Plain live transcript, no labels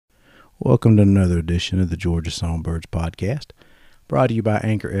Welcome to another edition of the Georgia Songbirds podcast, brought to you by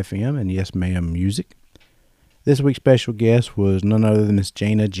Anchor FM and Yes Ma'am Music. This week's special guest was none other than Miss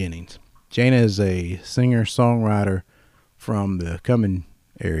Jayna Jennings. Jayna is a singer-songwriter from the Cumming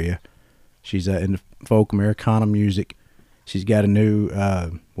area. She's into folk Americana music. She's got a new,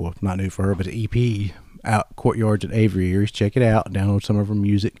 not new for her, but an EP out, Courtyards at Aviaries. Check it out. Download some of her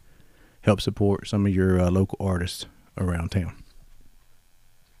music. Help support some of your local artists around town.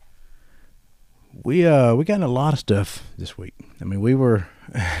 We got in a lot of stuff this week. I mean, we were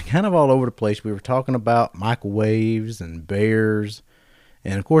kind of all over the place. We were talking about microwaves and bears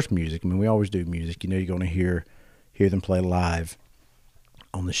and, of course, music. I mean, we always do music. You know, you're going to hear them play live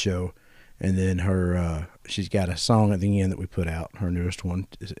on the show. And then she's got a song at the end that we put out, her newest one.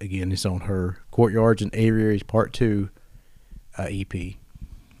 Again, it's on her Courtyards and Aviaries Part 2 EP. Like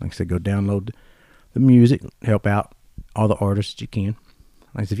I said, go download the music, help out all the artists that you can.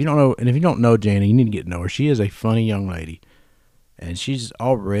 Like if you don't know Jayna, you need to get to know her. She is a funny young lady, and she's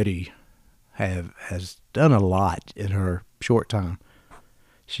already has done a lot in her short time.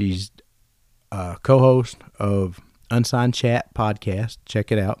 She's a co-host of Unsigned Chat podcast.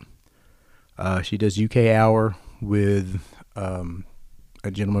 Check it out. She does UK Hour with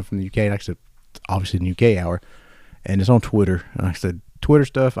a gentleman from the UK. Like I said, obviously the UK Hour, and it's on Twitter. And like I said, Twitter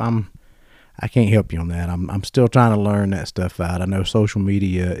stuff, I can't help you on that. I'm still trying to learn that stuff out. I know social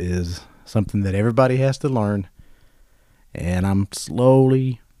media is something that everybody has to learn, and I'm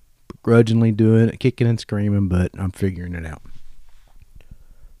slowly, begrudgingly doing it, kicking and screaming, but I'm figuring it out.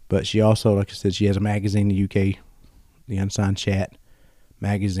 But she also, like I said, she has a magazine in the UK, the Unsigned Chat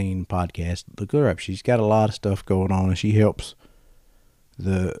magazine podcast. Look her up. She's got a lot of stuff going on, and she helps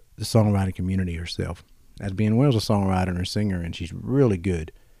the songwriting community herself. As being well as a songwriter and a singer, and she's really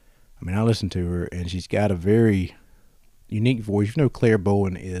good. I mean, I listen to her, and she's got a very unique voice. You know, Claire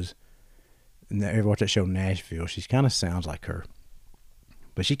Bowen is. And ever watch that show Nashville? She kind of sounds like her.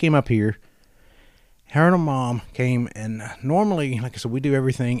 But she came up here. Her and her mom came, and normally, like I said, we do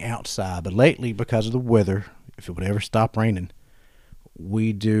everything outside. But lately, because of the weather, if it would ever stop raining,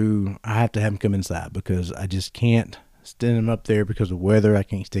 I have to have them come inside because I just can't stand them up there because of the weather. I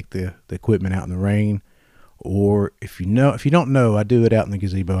can't stick the equipment out in the rain. Or if you don't know, I do it out in the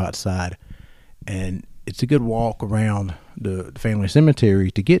gazebo outside, and it's a good walk around the family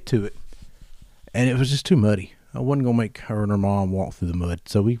cemetery to get to it. And it was just too muddy. I wasn't gonna make her and her mom walk through the mud,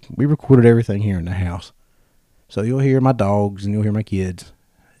 so we recorded everything here in the house. So you'll hear my dogs and you'll hear my kids,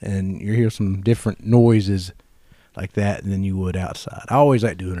 and you'll hear some different noises like that than you would outside. I always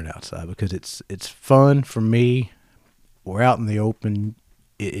like doing it outside because it's fun for me. We're out in the open.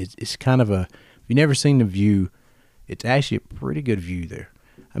 It's kind of a. If you've never seen the view, it's actually a pretty good view there.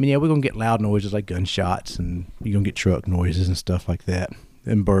 I mean, yeah, we're going to get loud noises like gunshots, and you're going to get truck noises and stuff like that,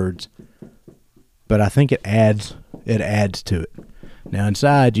 and birds. But I think it adds to it. Now,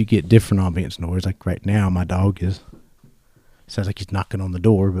 inside, you get different ambience noise. Like right now, my dog sounds like he's knocking on the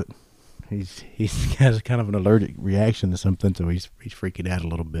door, but he's has kind of an allergic reaction to something, so he's freaking out a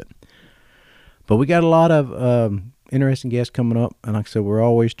little bit. But we got a lot of interesting guests coming up, and like I said, we're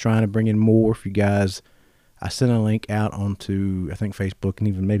always trying to bring in more for you guys. I sent a link out onto, I think, Facebook and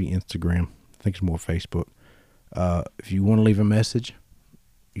even maybe Instagram. I think it's more Facebook. If you want to leave a message,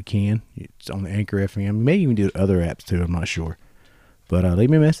 you can. It's on the Anchor FM. Maybe you can do other apps too, I'm not sure. But leave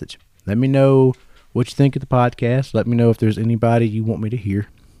me a message. Let me know what you think of the podcast. Let me know if there's anybody you want me to hear,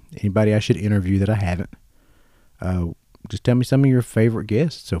 anybody I should interview that I haven't. Just tell me some of your favorite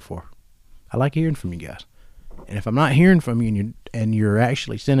guests so far. I like hearing from you guys. And if I'm not hearing from you and you're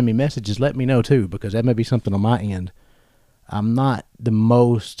actually sending me messages, let me know too, because that may be something on my end. I'm not the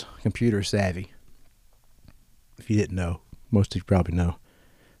most computer savvy. If you didn't know, most of you probably know.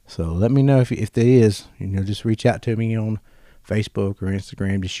 So let me know if there is. Just reach out to me on Facebook or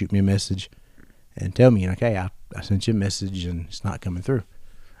Instagram. Just shoot me a message and tell me, okay, I sent you a message and it's not coming through.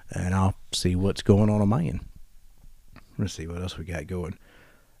 And I'll see what's going on my end. Let's see what else we got going.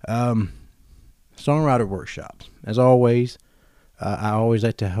 Songwriter workshops. As always, I always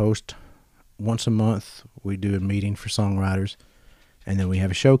like to host once a month. We do a meeting for songwriters, and then we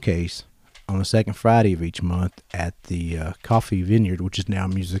have a showcase on the second Friday of each month at the Coffee Vineyard, which is now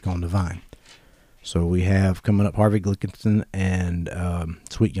Music on the Vine. So we have coming up Harvey Glickinson and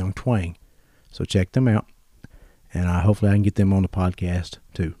Sweet Young Twang. So check them out, and hopefully I can get them on the podcast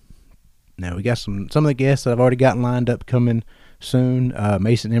too. Now we got some of the guests that I've already gotten lined up coming soon.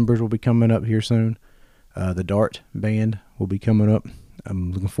 Mason Embers will be coming up here soon. The Dart Band will be coming up.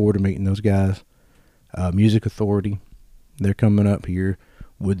 I'm looking forward to meeting those guys. Music Authority, they're coming up here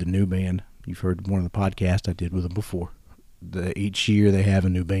with the new band. You've heard one of the podcasts I did with them before. each year they have a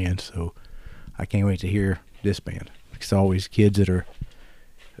new band. So I can't wait to hear this band. It's always kids that are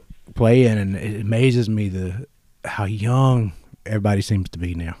playing, and it amazes me how young everybody seems to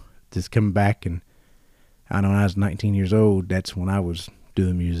be now. Just coming back, and I know when I was 19 years old, that's when I was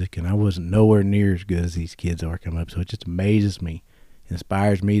doing music, and I wasn't nowhere near as good as these kids are coming up. So it just amazes me,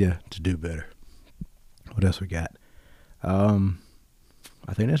 inspires me to do better. What else we got?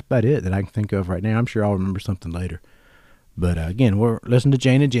 I think that's about it that I can think of right now. I'm sure I'll remember something later. But again, we're listening to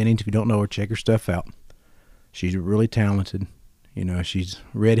Jayna Jennings. If you don't know her, check her stuff out. She's really talented. You know, she's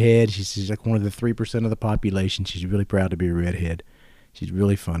redhead. She's like one of the 3% of the population. She's really proud to be a redhead. She's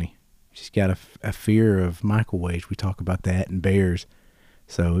really funny. She's got a fear of microwaves. We talk about that and bears.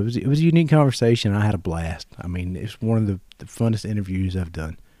 So it was a unique conversation. I had a blast. I mean, it's one of the funnest interviews I've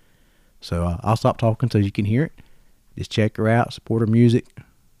done. So I'll stop talking so you can hear it. Just check her out, support her music,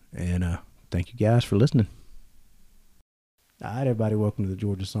 and thank you guys for listening. All right, everybody, welcome to the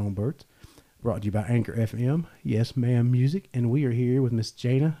Georgia Songbirds, brought to you by Anchor FM, Yes Ma'am Music, and we are here with Miss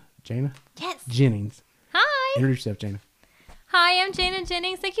Jayna Yes. Jennings. Hi. Introduce yourself, Jayna. Hi, I'm Jayna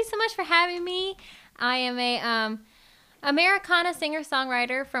Jennings. Thank you so much for having me. I am a Americana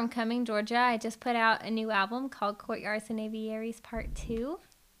singer-songwriter from Cumming, Georgia. I just put out a new album called Courtyards and Aviaries Part 2.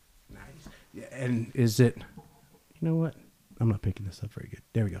 Nice. Yeah, and is it... You know what? I'm not picking this up very good.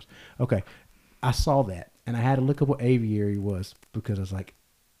 There we go. Okay. I saw that, and I had to look up what aviary was because I was like,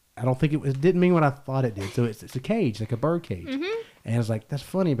 I don't think it didn't mean what I thought it did. So it's a cage, like a bird cage. Mm-hmm. And I was like, that's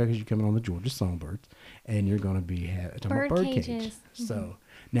funny because you're coming on the Georgia Songbirds, and you're going to be talking about bird cages. Mm-hmm. So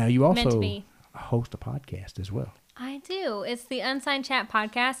now you also host a podcast as well. I do. It's the Unsigned Chat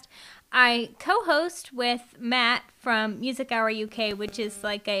podcast. I co-host with Matt from Music Hour UK, which is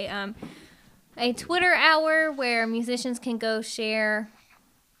like a Twitter hour where musicians can go share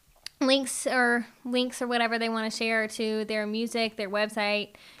links or whatever they want to share to their music, their website,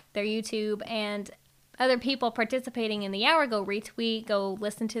 their YouTube, and other people participating in the hour go retweet, go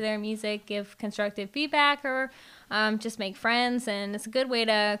listen to their music, give constructive feedback, or just make friends. And it's a good way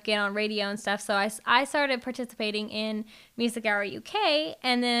to get on radio and stuff. So I started participating in Music Hour UK,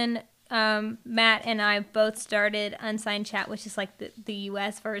 and then Matt and I both started Unsigned Chat, which is like the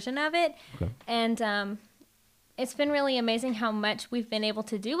US version of it. Okay. And it's been really amazing how much we've been able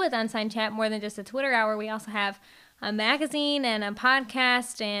to do with Unsigned Chat, more than just a Twitter hour. We also have a magazine and a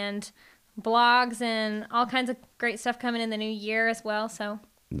podcast and blogs and all kinds of great stuff coming in the new year as well. So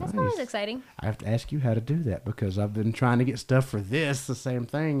that's always exciting. I have to ask you how to do that because I've been trying to get stuff for the same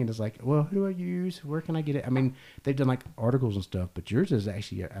thing. And it's like, well, who do I use? Where can I get it? I mean, they've done like articles and stuff, but yours is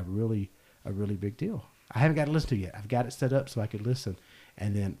actually a really big deal. I haven't got to listen to it yet. I've got it set up so I could listen.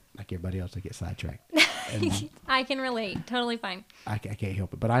 And then, like everybody else, I get sidetracked. I can relate. Totally fine. I can't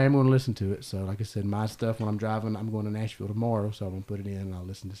help it. But I am going to listen to it. So, like I said, my stuff, when I'm driving, I'm going to Nashville tomorrow. So I'm going to put it in and I'll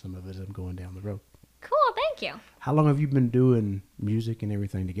listen to some of it as I'm going down the road. Cool. Thank you. How long have you been doing music and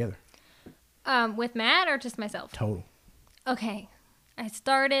everything together? With Matt or just myself? Total. Okay. I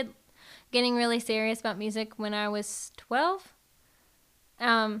started getting really serious about music when I was 12.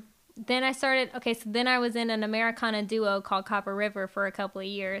 Then I was in an Americana duo called Copper River for a couple of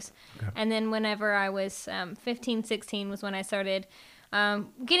years. Okay. And then whenever I was 15, 16 was when I started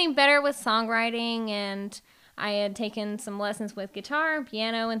getting better with songwriting, and I had taken some lessons with guitar,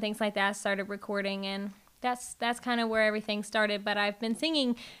 piano, and things like that, started recording, and that's kind of where everything started. But I've been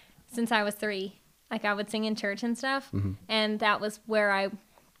singing since I was 3. Like I would sing in church and stuff, mm-hmm. and that was where I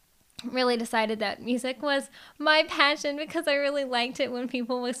really decided that music was my passion, because I really liked it when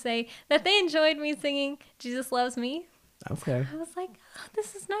people would say that they enjoyed me singing Jesus Loves Me. Okay. So I was like, oh,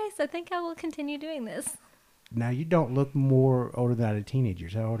 this is nice. I think I will continue doing this. Now, you don't look more older than the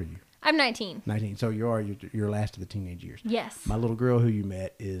teenagers. How old are you? I'm 19. 19. So you're last of the teenage years. Yes. My little girl who you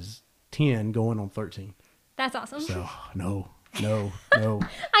met is 10 going on 13. That's awesome. So, no.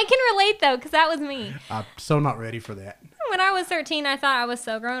 I can relate, though, because that was me. I'm so not ready for that. When I was 13, I thought I was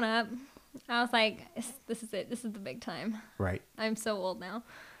so grown up. I was like, this is it. This is the big time. Right. I'm so old now.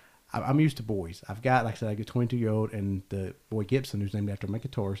 I'm used to boys. I've got, like I said, I got a 22-year-old, and the boy Gibson, who's named after my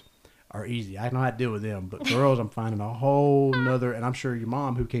guitars, are easy. I know how to deal with them. But girls, I'm finding a whole nother, and I'm sure your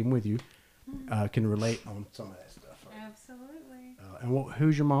mom, who came with you, can relate on some of that stuff. Right? Absolutely. And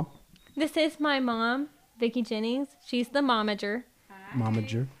who's your mom? This is my mom, Vicki Jennings. She's the momager. Hi.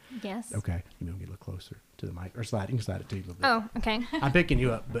 Momager? Yes. Okay. You know, get a little closer to the mic. Or you can slide it to you a little bit. Oh, okay. I'm picking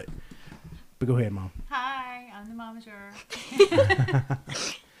you up, but go ahead, Mom. Hi, I'm the momager.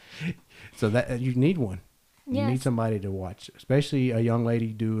 So that you need one. You yes. need somebody to watch, especially a young lady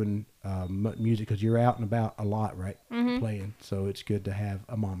doing music, because you're out and about a lot, right? Mm-hmm. Playing. So it's good to have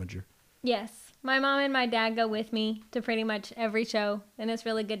a momager. Yes. My mom and my dad go with me to pretty much every show, and it's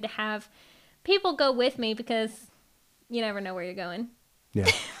really good to have people go with me because you never know where you're going. Yeah.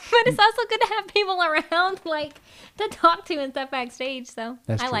 But it's also good to have people around, like, to talk to and stuff backstage, so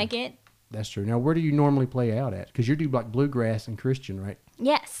That's I true. like it. That's true. Now, where do you normally play out at? Because you do like bluegrass and Christian, right?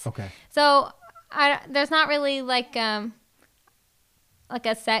 Yes. Okay. So there's not really like a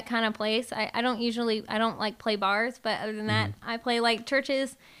set kind of place. I don't like play bars, but other than that, I play like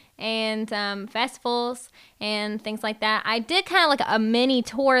churches and festivals and things like that. I did kind of like a mini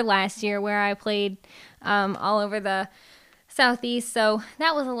tour last year where I played all over the Southeast, so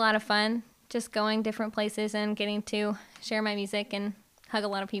that was a lot of fun, just going different places and getting to share my music and hug a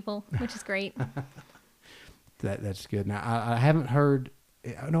lot of people, which is great. That's good. Now, I haven't heard,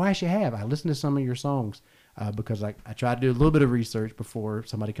 no, I actually have. I listened to some of your songs because I try to do a little bit of research before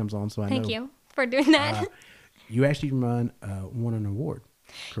somebody comes on, so I know. Thank you for doing that. You actually won an award,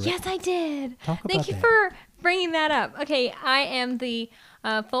 correct? Yes, I did. Talk about Thank you that. for bringing that up. Okay, I am the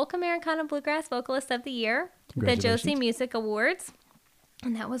Folk Americana Bluegrass Vocalist of the Year, the Josie Music Awards.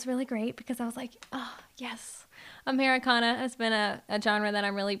 And that was really great because I was like, oh, yes. Americana has been a genre that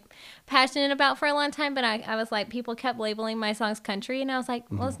I'm really passionate about for a long time, but I was like, people kept labeling my songs country, and I was like,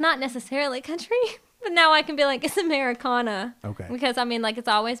 well, it's not necessarily country, but now I can be like, it's Americana. Okay. Because, I mean, like, it's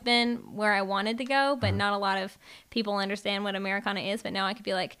always been where I wanted to go, but not a lot of people understand what Americana is, but now I could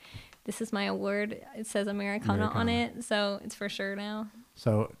be like, this is my award. It says Americana on it, so it's for sure now.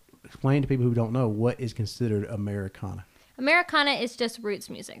 So explain to people who don't know what is considered Americana. Americana is just roots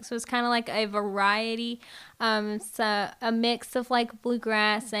music, so it's kind of like a variety. It's a mix of like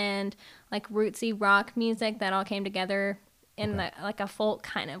bluegrass and like rootsy rock music that all came together in like a folk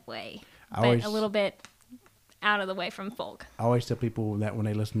kind of way, but a little bit out of the way from folk. I always tell people that when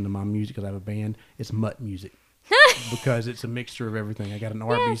they listen to my music, because I have a band, it's mutt music because it's a mixture of everything. I got an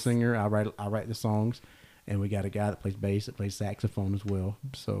R&B singer. I write the songs, and we got a guy that plays bass, that plays saxophone as well.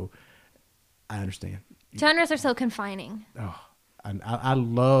 So I understand. Genres are so confining. Oh, I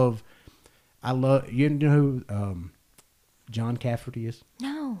love. You know who John Cafferty is?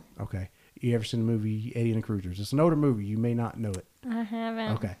 No, Okay. You ever seen the movie Eddie and the Cruisers? It's an older movie. You may not know it. I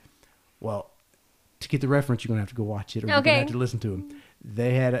haven't. Okay. Well, to get the reference, you're going to have to go watch it, or you're going to have to listen to them.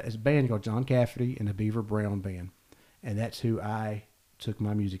 They had a band called John Cafferty and the Beaver Brown Band, and that's who I took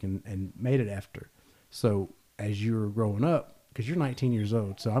my music and made it after. So as you were growing up, because you're 19 years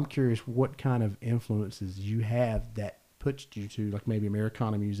old, so I'm curious what kind of influences you have that pushed you to like maybe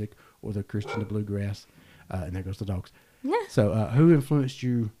Americana music or the Christian, the bluegrass, and there goes the dogs. Yeah. So who influenced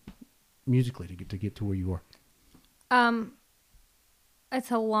you musically to get to where you are?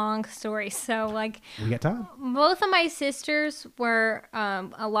 It's a long story. So like, We got time. both of my sisters were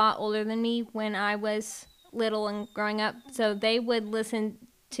a lot older than me when I was little and growing up, so they would listen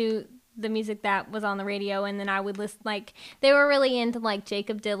to the music that was on the radio, and then I would listen, like, they were really into like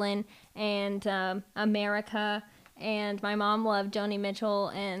Jacob Dylan and America, and my mom loved Joni Mitchell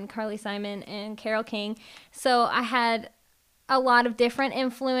and Carly Simon and Carole King, so I had a lot of different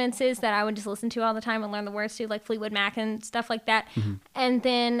influences that I would just listen to all the time and learn the words to, like Fleetwood Mac and stuff like that. And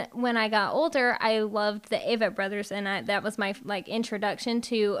then when I got older, I loved the Avett Brothers, and that was my like introduction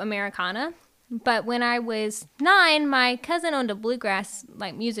to Americana. But when I was 9, my cousin owned a bluegrass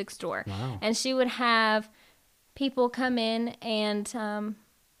like music store. Wow. And she would have people come in and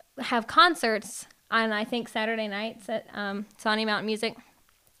have concerts on, I think, Saturday nights at Sawney Mountain Music.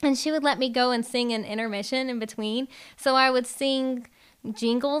 And she would let me go and sing an intermission in between. So I would sing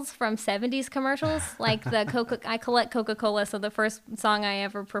jingles from 70s commercials, like I collect Coca-Cola. So the first song I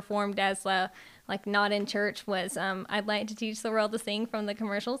ever performed as like not in church was I'd Like to Teach the World to Sing from the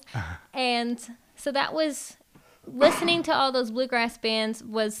commercials. And so that was, listening to all those bluegrass bands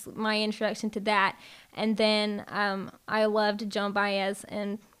was my introduction to that. And then I loved Joan Baez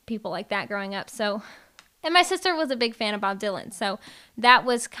and people like that growing up. So, and my sister was a big fan of Bob Dylan. So that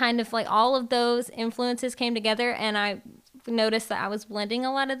was kind of like all of those influences came together, and I noticed that I was blending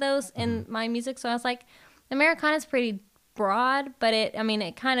a lot of those in my music. So I was like, Americana is pretty broad, but it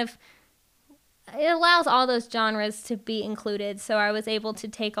allows all those genres to be included. So I was able to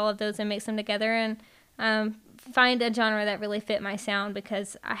take all of those and mix them together and find a genre that really fit my sound,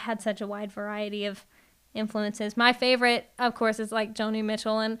 because I had such a wide variety of influences. My favorite, of course, is like Joni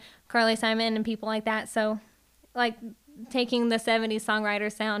Mitchell and Carly Simon and people like that. So like taking the 70s songwriter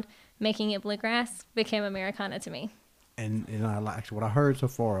sound, making it bluegrass became Americana to me. And I like what I heard so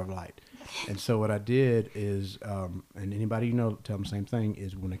far of light. And so what I did is, and anybody you know, tell them the same thing,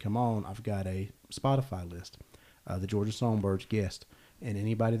 is when they come on, I've got a Spotify list, the Georgia Songbirds guest. And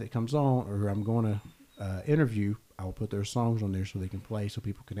anybody that comes on or who I'm going to interview, I will put their songs on there so they can play, so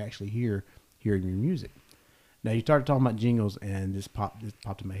people can actually hear hearing your music. Now, you started talking about jingles, and this popped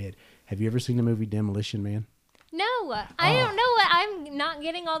in my head. Have you ever seen the movie Demolition Man? No, I don't know what. I'm not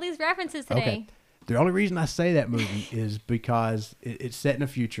getting all these references today. Okay. The only reason I say that movie is because it's set in the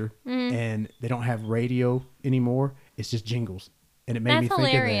future, and they don't have radio anymore. It's just jingles. And it made me think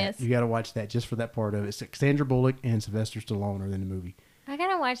hilarious. of that. You got to watch that just for that part of it. It's Sandra Bullock and Sylvester Stallone are in the movie. I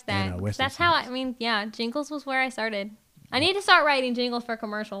gotta watch that. And, That's how jingles was where I started. I need to start writing jingles for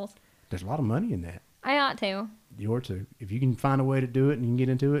commercials. There's a lot of money in that. I ought to. You ought to. If you can find a way to do it and you can get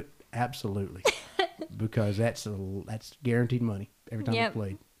into it, absolutely. Because that's guaranteed money every time it's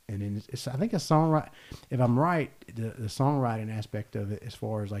played. And then I think a songwriting, if I'm right, the songwriting aspect of it, as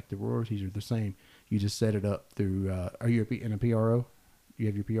far as like the royalties are the same. You just set it up through, are you in a PRO? You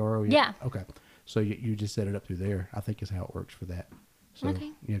have your PRO? Yeah. Okay. So you just set it up through there. I think is how it works for that. So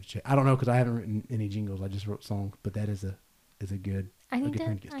okay. You have to check. I don't know because I haven't written any jingles. I just wrote songs, but that is a good I need thing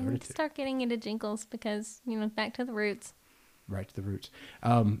to get started. I need to start getting into jingles because, back to the roots. Right to the roots.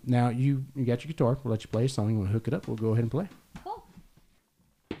 Now you got your guitar. We'll let you play a song. You want to hook it up? We'll go ahead and play. Cool.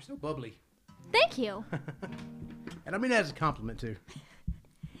 You're so bubbly. Thank you. And I mean that as a compliment too.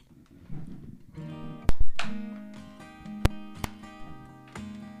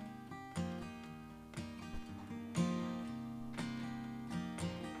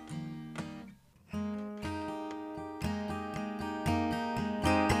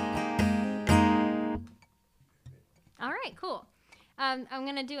 All right, cool. I'm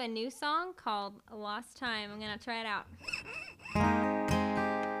going to do a new song called Lost Time. I'm going to try it out.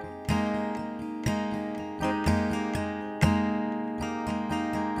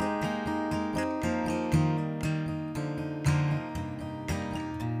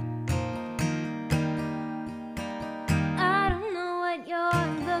 I don't know what you're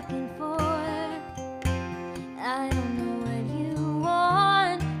looking for. I don't know what you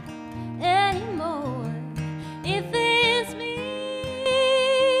want anymore. If it's me,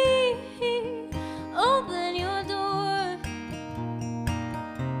 open your door.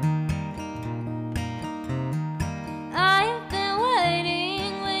 I have been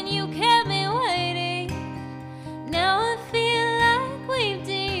waiting when you kept me waiting. Now I feel like we've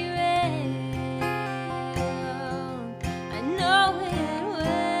derailed. I know it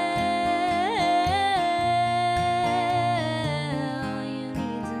well. You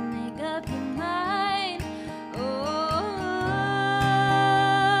need to make up your mind.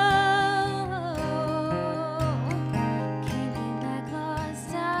 Can't get back lost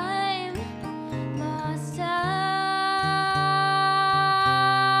time, lost time.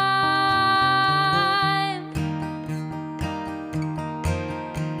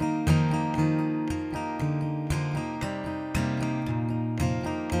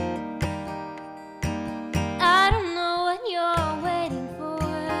 I don't know what you're waiting for,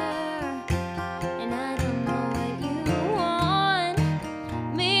 and I don't know what you want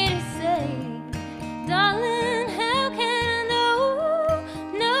me to say. Darling, how can I know?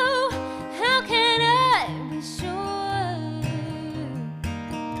 No, how can I be sure?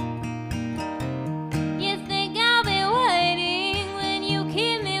 You think I'll be waiting when you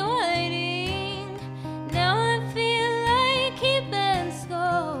keep me waiting? Now I feel like keeping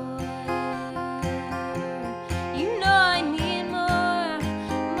score. You know I need more,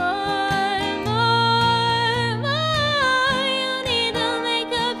 more, more, more. You need to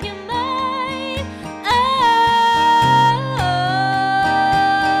make up your mind.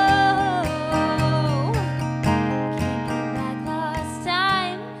 Can't get back lost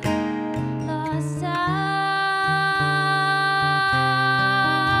time, lost time.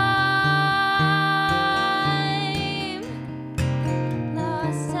 Lost time.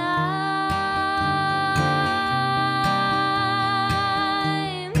 Lost time.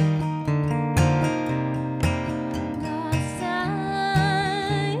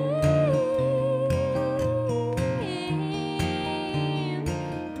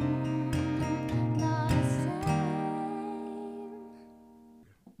 Lost time.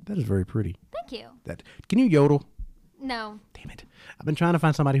 That is very pretty. Thank you. Can you yodel? No. Damn it! I've been trying to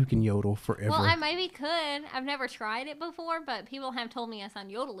find somebody who can yodel forever. Well, I maybe could. I've never tried it before, but people have told me I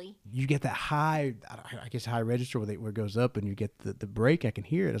sound yodely. You get that high, I guess high register where it goes up, and you get the break. I can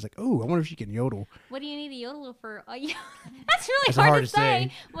hear it. I was like, oh, I wonder if she can yodel. What do you need a yodeler for? That's really That's hard, hard to to say.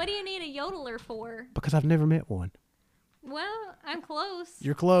 say. What do you need a yodeler for? Because I've never met one. Well, I'm close.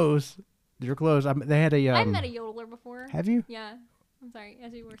 You're close. You're close. They had a. I've met a yodeler before. Have you? Yeah. I'm sorry.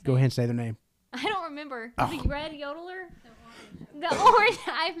 As you were saying. Go ahead and say their name. I don't remember. Oh. The red yodeler? The orange.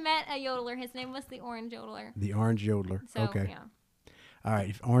 I've met a yodeler. His name was the orange yodeler. The Orange Yodeler. So, Okay. yeah. All right.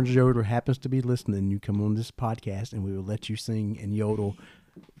 If Orange Yodeler happens to be listening, you come on this podcast, and we will let you sing and yodel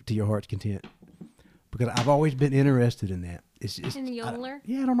to your heart's content, because I've always been interested in that. It's In the yodeler?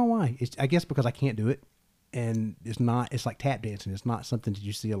 I don't know why. I guess because I can't do it, and it's like tap dancing. It's not something that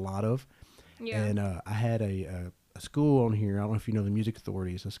you see a lot of. Yeah. And I had a school on here. I don't know if you know the Music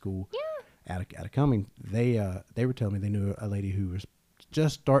Authority. It's a school out of Cumming. They were telling me they knew a lady who was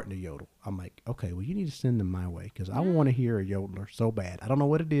just starting to yodel. I'm like, okay, well, you need to send them my way, because I want to hear a yodeler so bad. I don't know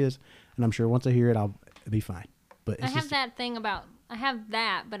what it is, and I'm sure once I hear it, I'll be fine. But I have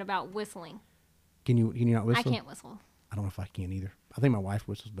that, but about whistling. Can you not whistle? I can't whistle. I don't know if I can either. I think my wife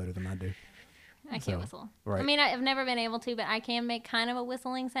whistles better than I do. I can't whistle. Right. I mean, I've never been able to, but I can make kind of a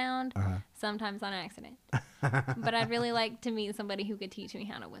whistling sound, sometimes on accident. But I'd really like to meet somebody who could teach me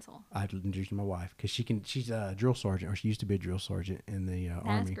how to whistle. I'd introduce my wife, because she's a drill sergeant, or she used to be a drill sergeant in the Army.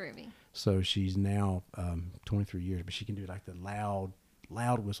 That's groovy. So she's now 23 years, but she can do like the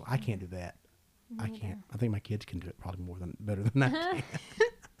loud whistle. I can't do that. I can't. I think my kids can do it probably better than I can.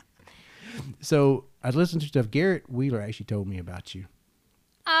 So I was listening to stuff. Garrett Wheeler actually told me about you.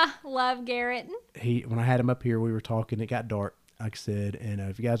 Love Garrett. When I had him up here, we were talking. It got dark, like I said, and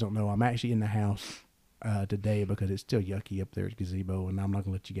if you guys don't know, I'm actually in the house today because it's still yucky up there at the gazebo, and I'm not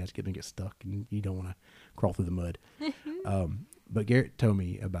gonna let you guys get stuck, and you don't want to crawl through the mud. But Garrett told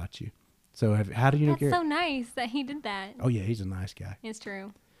me about you. So how do you know Garrett? That's so nice that he did that. Oh yeah, he's a nice guy. It's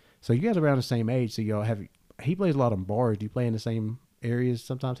true. So you guys are around the same age. So y'all have. He plays a lot in bars. Do you play in the same areas?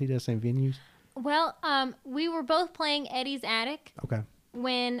 Sometimes he does same venues. Well, we were both playing Eddie's Attic. Okay.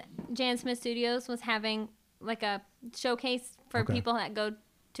 When Jan Smith Studios was having like a showcase for people that go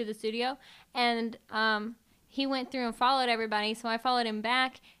to the studio, and he went through and followed everybody, so I followed him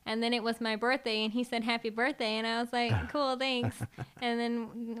back, and then it was my birthday, and he said happy birthday, and I was like, cool, thanks. And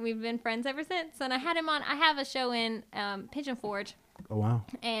then we've been friends ever since. And I had him on. I have a show in Pigeon Forge. Oh wow.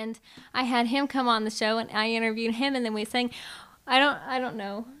 And I had him come on the show, and I interviewed him, and then we sang. I don't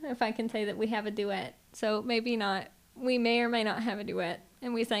know if I can say that we have a duet, so maybe not. We may or may not have a duet,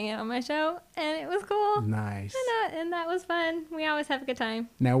 and we sang it on my show, and it was cool. Nice. And that was fun. We always have a good time.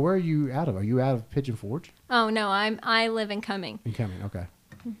 Now, where are you out of? Are you out of Pigeon Forge? Oh no, I live in Cumming. In Cumming, okay.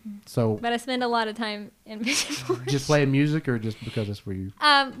 So, but I spend a lot of time in Pigeon Forge. Just playing music, or just because that's where you?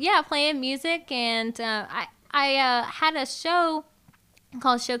 Yeah, playing music, and I had a show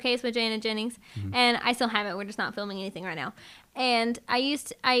called Showcase with Jayna Jennings, and I still have it. We're just not filming anything right now. And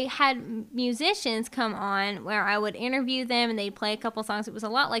I had musicians come on where I would interview them, and they'd play a couple songs. It was a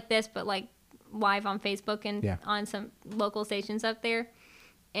lot like this, but like live on Facebook and on some local stations up there.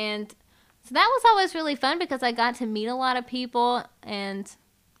 And so that was always really fun because I got to meet a lot of people, and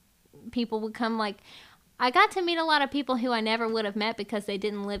people would come I got to meet a lot of people who I never would have met because they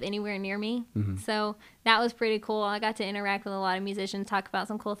didn't live anywhere near me. So that was pretty cool. I got to interact with a lot of musicians, talk about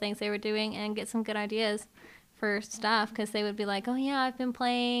some cool things they were doing, and get some good ideas for stuff, because they would be like, oh yeah, I've been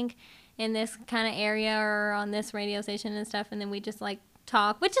playing in this kind of area or on this radio station and stuff, and then we just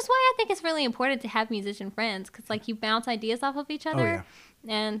talk, which is why I think it's really important to have musician friends, because you bounce ideas off of each other.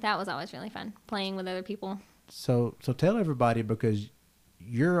 And that was always really fun, playing with other people. So tell everybody, because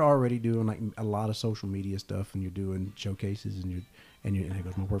you're already doing a lot of social media stuff, and you're doing showcases, and there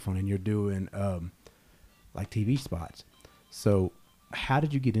goes my work phone, and you're doing TV spots. So how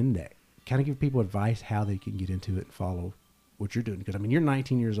did you get in that? Kind of give people advice how they can get into it and follow what you're doing, because you're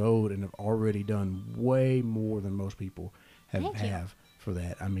 19 years old and have already done way more than most people have for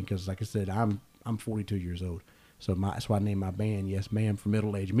that. Because like I said, I'm 42 years old, so that's why I named my band Yes Ma'am for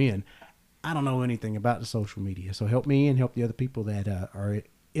Middle-Aged Men. I don't know anything about the social media, so help me and help the other people that are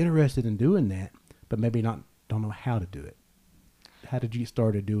interested in doing that, but maybe don't know how to do it. How did you get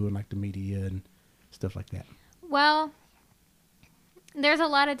started doing the media and stuff like that? Well, there's a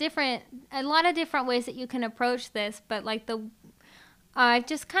lot of different ways that you can approach this, but I've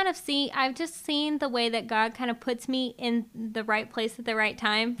just seen the way that God kind of puts me in the right place at the right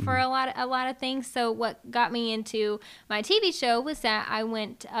time for a lot of things. So what got me into my TV show was that I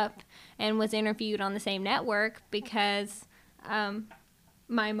went up and was interviewed on the same network because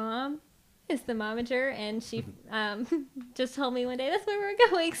my mom is the momager, and she just told me one day that's where we're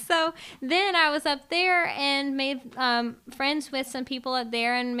going. So then I was up there and made friends with some people up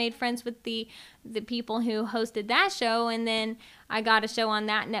there, and made friends with the people who hosted that show, and then I got a show on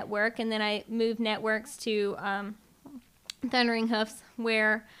that network, and then I moved networks to Thundering Hoofs,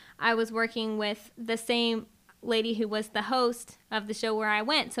 where I was working with the same lady who was the host of the show where I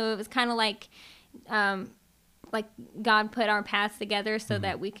went. So it was kind of like God put our paths together so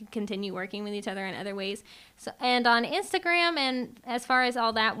that we could continue working with each other in other ways. So, and on Instagram, and as far as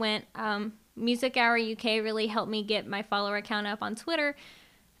all that went, Music Hour UK really helped me get my follower count up on Twitter.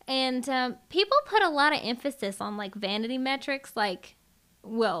 And people put a lot of emphasis on vanity metrics,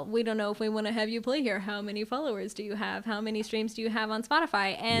 well, we don't know if we want to have you play here. How many followers do you have? How many streams do you have on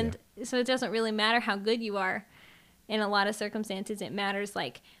Spotify? And so it doesn't really matter how good you are. In a lot of circumstances, it matters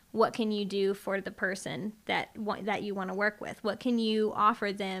like what can you do for the person that you want to work with? What can you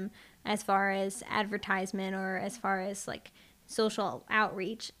offer them as far as advertisement or as far as like social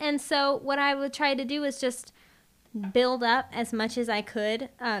outreach? And so what I would try to do is just build up as much as I could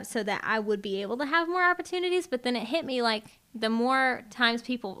so that I would be able to have more opportunities. But then it hit me like the more times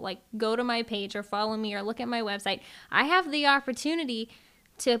people like go to my page or follow me or look at my website, I have the opportunity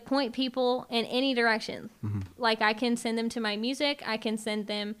to point people in any direction. Mm-hmm. Like I can send them to my music. I can send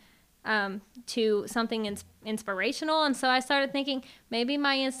them to something inspirational. And so I started thinking maybe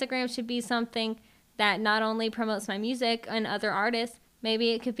my Instagram should be something that not only promotes my music and other artists,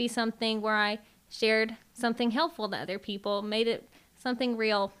 maybe it could be something where I shared something helpful to other people, made it something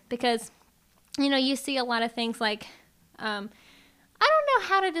real. Because, you know, you see a lot of things like, I don't know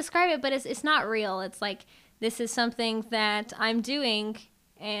how to describe it, but it's not real. It's like, this is something that I'm doing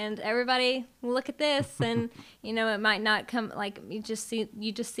and everybody look at this. And, you know, it might not come like you just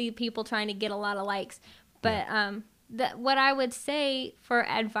see people trying to get a lot of likes. But what I would say for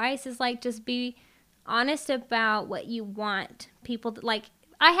advice is like, just be honest about what you want people to, like,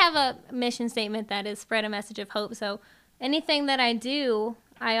 I have a mission statement that is spread a message of hope. So anything that I do,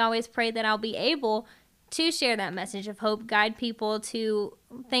 I always pray that I'll be able to share that message of hope, guide people to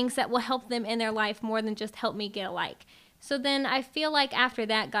things that will help them in their life more than just help me get a like. So then I feel like after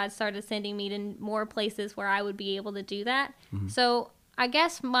that, God started sending me to more places where I would be able to do that. Mm-hmm. So I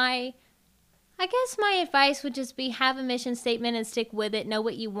guess my advice would just be have a mission statement and stick with it. Know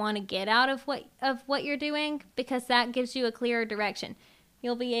what you want to get out of what you're doing, because that gives you a clearer direction.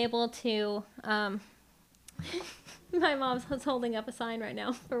 You'll be able to, my mom's holding up a sign right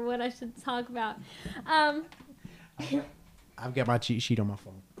now for what I should talk about. I've got my cheat sheet on my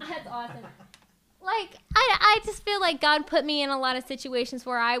phone. That's awesome. Like, I just feel like God put me in a lot of situations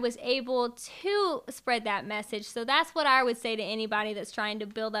where I was able to spread that message. So that's what I would say to anybody that's trying to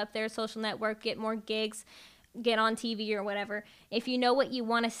build up their social network, get more gigs, get on TV or whatever. If you know what you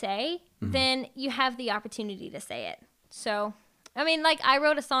want to say, then you have the opportunity to say it. So I mean, like, I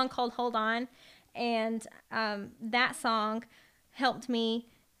wrote a song called Hold On, and that song helped me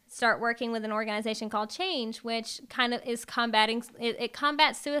start working with an organization called Change, which kind of is it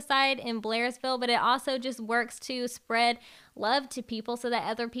combats suicide in Blairsville, but it also just works to spread love to people so that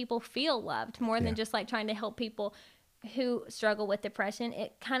other people feel loved more than just, like, trying to help people who struggle with depression.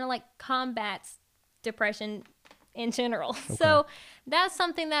 It kind of, like, combats depression in general. Okay. So that's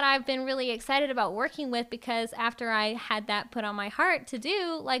something that I've been really excited about working with, because after I had that put on my heart to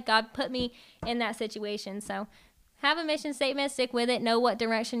do, like, God put me in that situation. So have a mission statement, stick with it, know what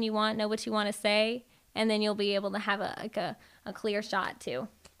direction you want, know what you want to say, and then you'll be able to have a clear shot to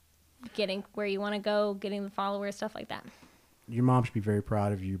getting where you want to go, getting the followers, stuff like that. Your mom should be very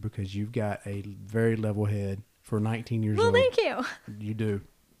proud of you, because you've got a very level head for 19 years old. Well, thank you. You do.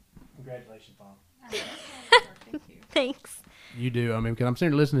 Congratulations, Mom. Thank you. Thanks. You do. I mean, because I'm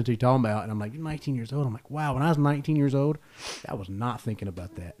sitting there listening to you talking about it, and I'm like, you're 19 years old. I'm like, wow, when I was 19 years old, I was not thinking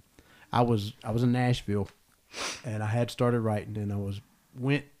about that. I was in Nashville, and I had started writing, and I was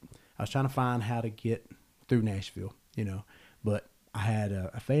trying to find how to get through Nashville, you know, but I had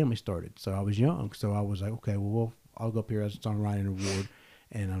a family started, so I was young. So I was like, okay, well, I'll go up here as a songwriting award.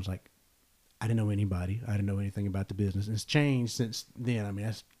 And I was like, I didn't know anybody. I didn't know anything about the business. And it's changed since then. I mean,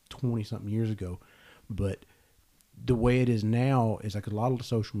 that's 20-something years ago. But the way it is now is like a lot of the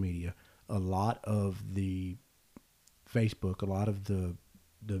social media, a lot of the Facebook, a lot of the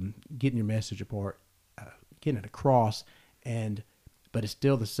getting your message apart, getting it across. But it's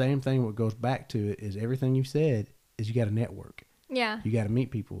still the same thing. What goes back to it is everything you said is you got to network. Yeah. You got to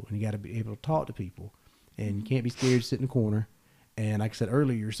meet people, and you got to be able to talk to people. And you can't be scared to sit in the corner. And like I said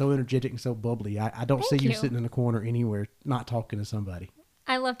earlier, you're so energetic and so bubbly. I don't see you sitting in the corner anywhere not talking to somebody.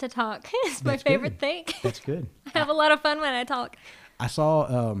 I love to talk. It's my favorite thing. That's good. I have a lot of fun when I talk. I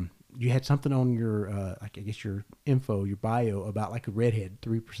saw you had something on your, I guess your info, your bio about like a redhead,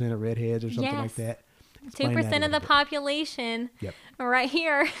 3% of redheads or something like that. 2% of the population right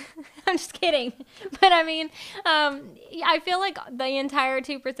here. I'm just kidding. But I mean, I feel like the entire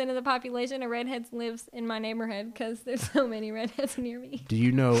 2% of the population of redheads lives in my neighborhood because there's so many redheads near me. Do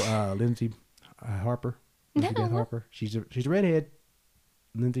you know Lindsay Harper? Lindsay Beth Harper? She's a redhead.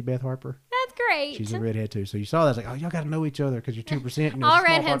 Lindsay Beth Harper. That's great. She's a redhead too. So you saw that, it's like, oh, y'all got to know each other because you're 2%. You know, all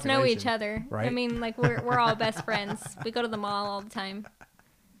redheads know each other. Right? I mean, like we're all best friends. We go to the mall all the time.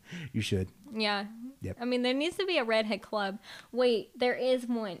 You should. Yeah. Yep. I mean, there needs to be a redhead club. Wait, there is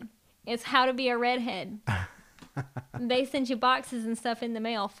one. It's how to be a redhead. They send you boxes and stuff in the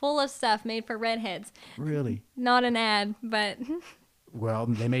mail full of stuff made for redheads. Really? Not an ad, but Well,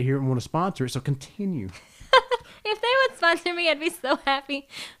 they may hear and want to sponsor it, so continue. if they would sponsor me, I'd be so happy.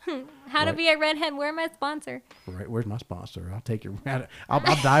 How to Right. be a redhead? Where my sponsor? Right, where's my sponsor? I'll take it. I'll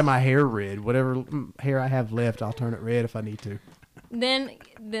dye my hair red. Whatever hair I have left, I'll turn it red if I need to. Then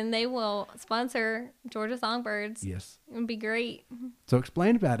they will sponsor Georgia Songbirds. Yes. It would be great. So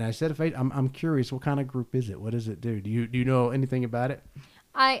explain about it. I said, I'm curious. What kind of group is it? What does it do? Do you know anything about it?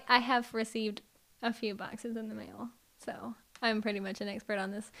 I have received a few boxes in the mail, so I'm pretty much an expert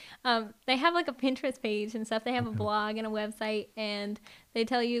on this. They have like a Pinterest page and stuff. They have a blog and a website, and they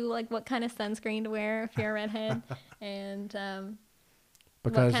tell you like what kind of sunscreen to wear if you're a redhead, and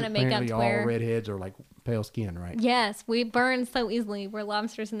Because kind of makeup apparently to all wear. redheads are like pale skin, right? Yes, we burn so easily. We're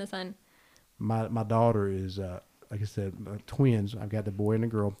lobsters in the sun. My daughter is like I said, twins. I've got the boy and the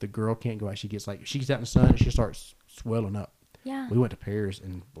girl. The girl can't go out. She gets out in the sun and she starts swelling up. Yeah. We went to Paris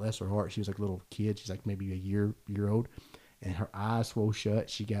and bless her heart, she was like a little kid. She's like maybe a year old, and her eyes swole shut.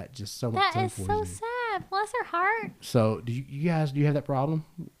 She got just so much That sun is so poisoning. sad. Bless her heart. So do you guys have that problem,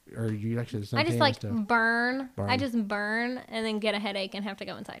 or you actually I just suntan like and stuff? burn. I Burn. just burn and then get a headache and have to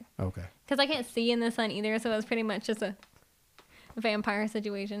go inside. Okay. Because I can't see in the sun either, so it's pretty much just a vampire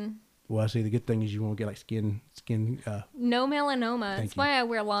situation. Well, I see. The good thing is you won't get like skin. No melanoma. Thank That's you. why I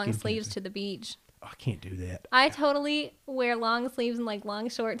wear long Skin sleeves cancer. to the beach. I can't do that. I totally wear long sleeves and like long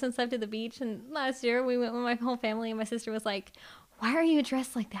shorts and stuff to the beach. And last year we went with my whole family, and my sister was like, "Why are you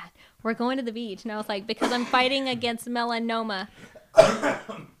dressed like that? We're going to the beach." And I was like, "Because I'm fighting against melanoma.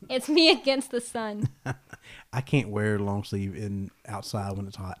 It's me against the sun." I can't wear long sleeve outside when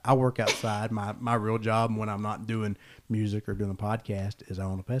it's hot. I work outside. My real job when I'm not doing music or doing a podcast is I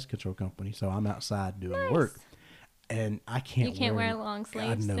own a pest control company, so I'm outside doing Nice. work. And I can't. You can't wear long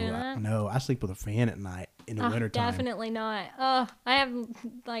sleeves God, no, doing that? no. I sleep with a fan at night in the Oh, wintertime. definitely not. Oh, I have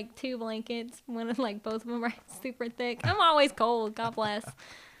like 2 blankets. One of like both of them are super thick. I'm always cold. God bless.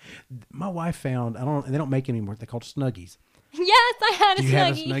 My wife found they don't make anymore. They're called Snuggies. Yes, I had a Do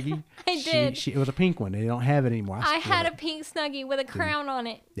Snuggie. you have a Snuggie? I did. It was a pink one. They don't have it anymore. I still had a it. pink Snuggie with a crown on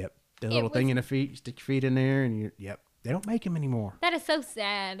it. Yep. The it little thing was- in the feet. You stick your feet in there, and yep. They don't make them anymore. That is so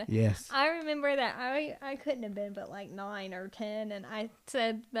sad. Yes. I remember that I couldn't have been but like 9 or 10, and I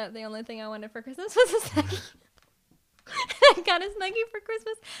said that the only thing I wanted for Christmas was a Snuggie. I got a Snuggie for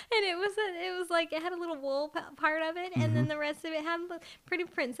Christmas, and it was like it had a little wool part of it, and Mm-hmm. then the rest of it had pretty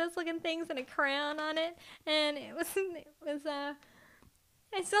princess looking things and a crown on it, and it was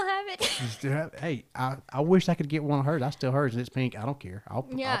I still have it. You still have, hey, I wish I could get one of hers. I still hers. It's pink. I don't care. I'll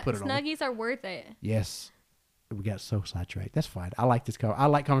Yeah, put it on. Snuggies are worth it. Yes. We got so sidetracked. That's fine. I like this. I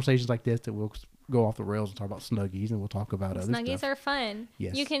like conversations like this that we'll go off the rails and talk about Snuggies, and we'll talk about other Snuggies stuff. are fun.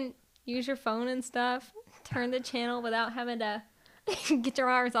 Yes. You can use your phone and stuff, turn the channel without having to get your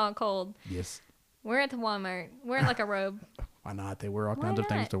arms all cold. Yes. We're at the Walmart. We're in like a robe. Why not? They wear all Why kinds of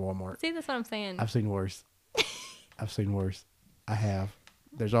things not? to Walmart. See, that's what I'm saying. I've seen worse. I've seen worse. I have.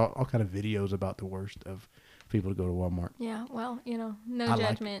 There's all kind of videos about the worst of people to go to Walmart. Yeah, well, no I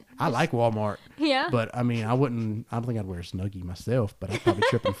judgment. I like Walmart, Yeah. but I mean, I don't think I'd wear a Snuggie myself, but I'd probably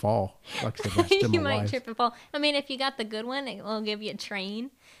trip and fall. Like I said, that's still You my might wife. trip and fall. I mean, if you got the good one, it will give you a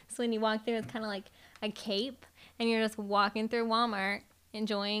train. So when you walk through, it's kind of like a cape, and you're just walking through Walmart,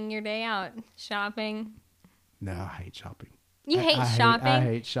 enjoying your day out, shopping. No, I hate shopping. You hate I shopping? I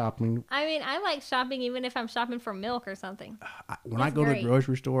hate shopping. I mean, I like shopping even if I'm shopping for milk or something. When I That's go to great. the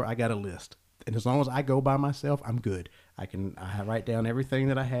grocery store, I got a list. And as long as I go by myself, I'm good. I write down everything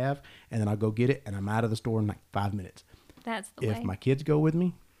that I have, and then I'll go get it, and I'm out of the store in like 5 minutes. That's the If way. my kids go with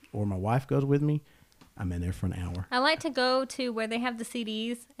me or my wife goes with me, I'm in there for an hour. I like to go to where they have the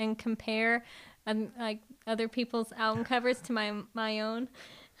CDs and compare like other people's album covers to my own,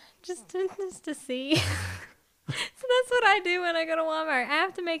 just to see. So that's what I do when I go to Walmart. I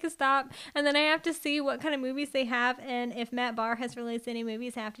have to make a stop, and then I have to see what kind of movies they have, and if Matt Barr has released any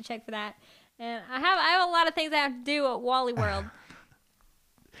movies, I have to check for that. And I have a lot of things I have to do at Wally World.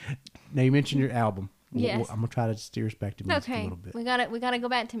 Now, you mentioned your album. Yes. I'm going to try to steer us back to music a Okay, little bit. we gotta go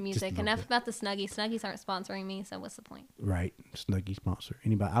back to music. little Enough bit. about the Snuggies. Snuggies aren't sponsoring me, so what's the point? Right. Snuggie sponsor.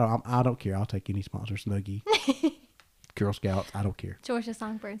 Anybody. I don't care. I'll take any sponsor. Snuggie. Girl Scouts. I don't care. Georgia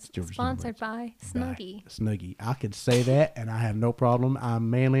Songbirds, Georgia sponsored Songbirds. by Snuggie. Snuggie. I can say that, and I have no problem. I'm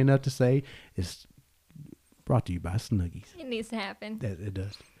manly enough to say it's brought to you by Snuggies. It needs to happen. That it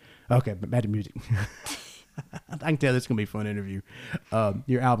does. Okay, but back to music. I can tell this is gonna be a fun interview.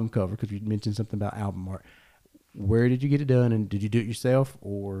 Your album cover, because you mentioned something about album art. Where did you get it done, and did you do it yourself,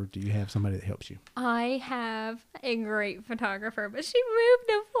 or do you have somebody that helps you? I have a great photographer, but she moved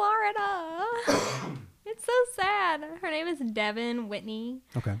to Florida. It's so sad. Her name is Devin Whitney.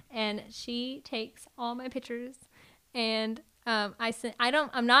 Okay. And she takes all my pictures. And I'm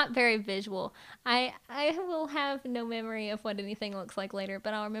not very visual. I will have no memory of what anything looks like later,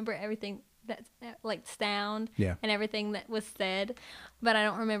 but I'll remember everything that's like sound and everything that was said, but I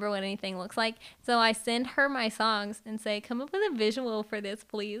don't remember what anything looks like. So I send her my songs and say, come up with a visual for this,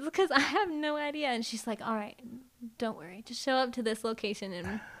 please, because I have no idea. And she's like, all right, don't worry, just show up to this location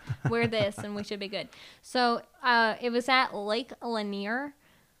and wear this and we should be good. So it was at Lake Lanier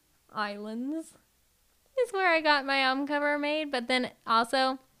Islands is where I got my album cover made, but then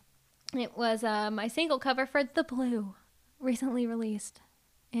also it was my single cover for The Blue, recently released.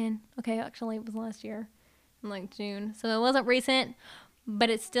 And actually it was last year in like June, so it wasn't recent, but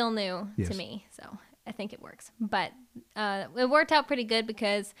it's still new to me, so I think it works. But it worked out pretty good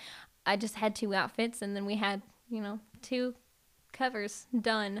because I just had 2 outfits, and then we had 2 covers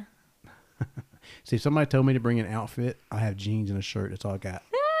done. See, if somebody told me to bring an outfit, I have jeans and a shirt. That's all I got.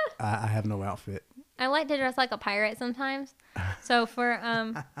 I have no outfit. I like to dress like a pirate sometimes. So for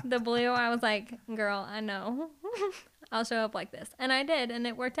The Blue, I was like, girl, I know. I'll show up like this. And I did, and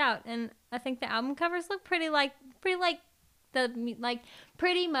it worked out. And I think the album covers look pretty much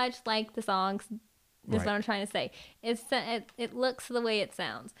like the songs is what I'm trying to say. It looks the way it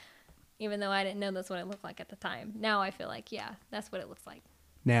sounds, even though I didn't know that's what it looked like at the time. Now I feel like, that's what it looks like.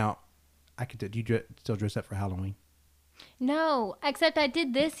 Now, do you still dress up for Halloween? No, except I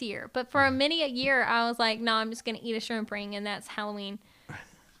did this year. But for many a year, I was like, no, I'm just going to eat a shrimp ring, and that's Halloween.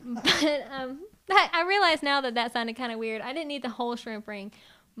 But I realize now that sounded kind of weird. I didn't eat the whole shrimp ring.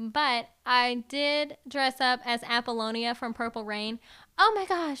 But I did dress up as Apollonia from Purple Rain. Oh, my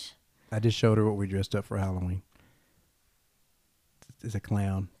gosh. I just showed her what we dressed up for Halloween. It's a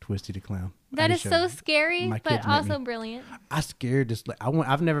clown, Twisty the clown. That is so scary, but also brilliant. I scared this.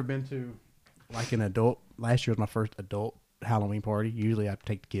 I've never been to like an adult. Last year was my first adult Halloween party. Usually I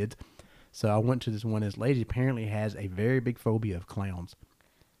take the kids. So I went to this one. This lady apparently has a very big phobia of clowns.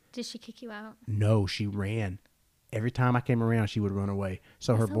 Did she kick you out? No, she ran. Every time I came around, she would run away.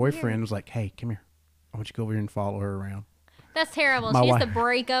 So her boyfriend was like, hey, come here. I want you to go over here and follow her around. That's terrible. She used to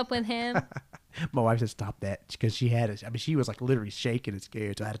break up with him. My wife said, stop that. Because she had it. I mean, she was like literally shaking and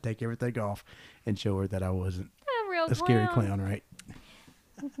scared. So I had to take everything off and show her that I wasn't a scary clown, right?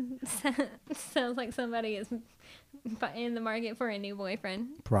 Sounds like somebody is in the market for a new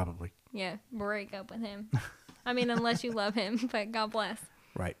boyfriend. Probably. Yeah, break up with him. I mean, unless you love him, but God bless.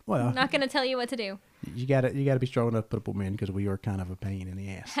 Right. Well, I'm not going to tell you what to do. You gotta be strong enough to put up with men, because we are kind of a pain in the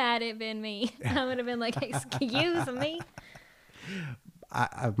ass. Had it been me, I would have been like, excuse me.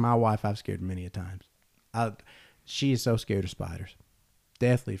 My wife, I've scared many a times. She is so scared of spiders.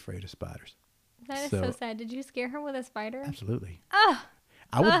 Deathly afraid of spiders. That is so sad. Did you scare her with a spider? Absolutely. Oh.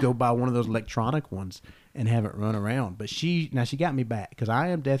 I would go buy one of those electronic ones and have it run around. But she got me back, because I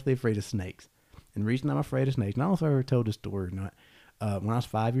am deathly afraid of snakes. And the reason I'm afraid of snakes, and I don't know if I ever told this story or not, when I was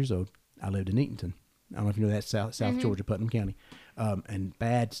 5 years old, I lived in Eatonton. I don't know if you know that, South Georgia, Putnam County. And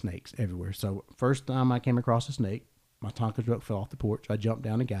bad snakes everywhere. So first time I came across a snake, my Tonka truck fell off the porch. I jumped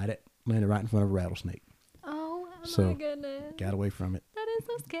down and got it, landed right in front of a rattlesnake. Oh, my goodness. Got away from it. That is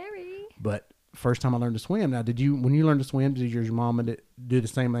so scary. But first time I learned to swim. Now, when you learn to swim, did your mom do the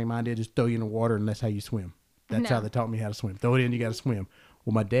same thing mine did, just throw you in the water and that's how you swim? That's how they taught me how to swim. Throw it in, you got to swim.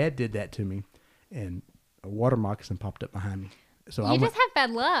 Well, my dad did that to me, and a water moccasin popped up behind me. So you just have bad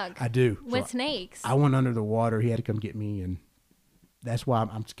luck. I do. With snakes. I went under the water. He had to come get me, and that's why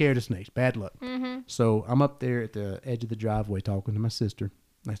I'm scared of snakes. Bad luck. Mm-hmm. So I'm up there at the edge of the driveway talking to my sister.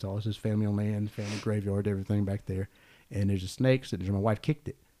 That's all. It's just family land, family graveyard, everything back there. And there's a snake sitting there. My wife kicked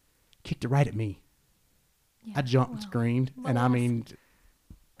it right at me. Yeah, I jumped and screamed, and I mean,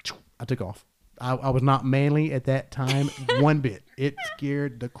 I took off. I was not manly at that time one bit. It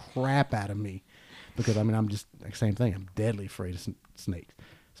scared the crap out of me, because I mean, I'm just like same thing. I'm deadly afraid of snakes.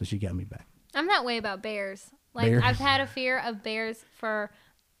 So she got me back. I'm that way about bears. Like bears? I've had a fear of bears for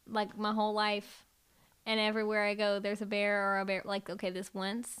like my whole life, and everywhere I go, there's a bear or a bear. Like, okay, this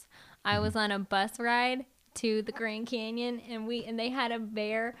once I was on a bus ride to the Grand Canyon, and they had a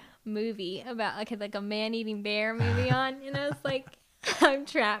bear movie about like a man-eating bear movie on, and I was like, I'm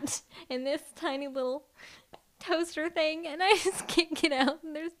trapped in this tiny little toaster thing, and I just can't get out,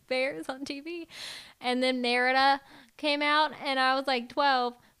 and there's bears on TV. And then Merida came out, and I was like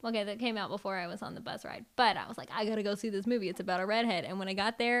 12. Okay, that came out before I was on the bus ride, but I was like, I gotta go see this movie. It's about a redhead. And when I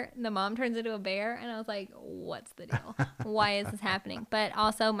got there, the mom turns into a bear, and I was like, what's the deal? Why is this happening? But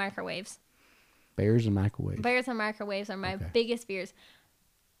also microwaves. Bears and microwaves. Bears and microwaves are my biggest fears.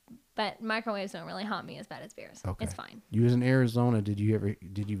 But microwaves don't really haunt me as bad as bears. Okay. It's fine. You was in Arizona. Did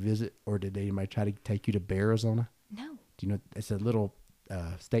you visit, or did anybody try to take you to Bearizona? No. Do you know it's a little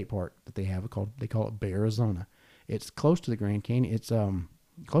state park that they have they call it Bearizona. It's close to the Grand Canyon. It's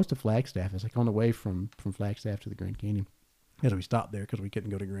close to Flagstaff. It's like on the way from Flagstaff to the Grand Canyon. Because we stopped there because we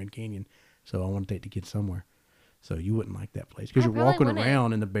couldn't go to Grand Canyon, so I want to take the kids somewhere. So you wouldn't like that place because I you're probably walking wouldn't.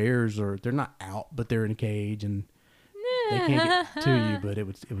 around and the bears they're not out, but they're in a cage and they can't get to you. But it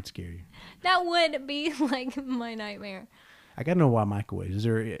would scare you. That would be like my nightmare. I gotta know why microwaves. Is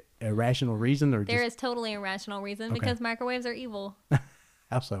there a rational reason or There just is totally a rational reason Okay. because microwaves are evil.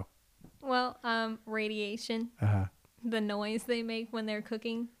 how so? Well, radiation, the noise they make when they're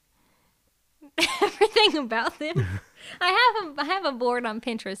cooking, everything about them. I have a board on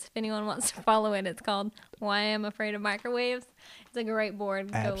Pinterest if anyone wants to follow it. It's called "Why I'm Afraid of Microwaves." It's a great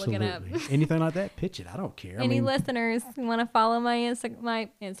board. Go Absolutely. look it up. Anything like that, pitch it. I don't care. Any listeners want to follow my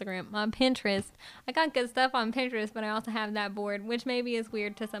Instagram, my Pinterest? I got good stuff on Pinterest, but I also have that board, which maybe is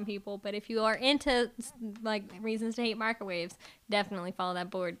weird to some people. But if you are into like reasons to hate microwaves, definitely follow that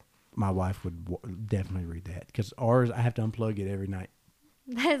board. My wife would definitely read that because ours, I have to unplug it every night.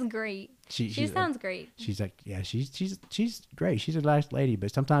 That is great. She sounds great. She's like, yeah, she's great. She's a nice lady,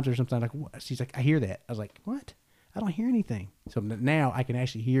 but sometimes there's sometimes like, what? She's like, I hear that. I was like, what? I don't hear anything. So now I can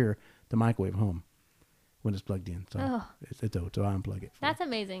actually hear the microwave hum when it's plugged in. So so I unplug it. That's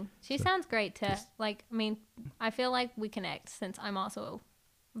amazing. She sounds great to I feel like we connect since I'm also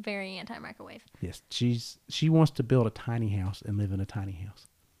very anti-microwave. Yes, she wants to build a tiny house and live in a tiny house.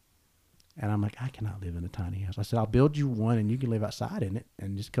 And I'm like, I cannot live in a tiny house. I said, I'll build you one and you can live outside in it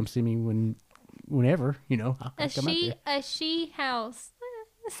and just come see me whenever, I'll come out there. A she house.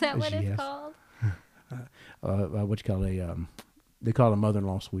 Is that what it's called? What you call they call it a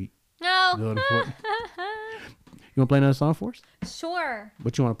mother-in-law suite. No. Building for it. You want to play another song for us? Sure.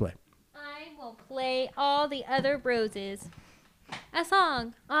 What you want to play? I will play All the Other Roses. A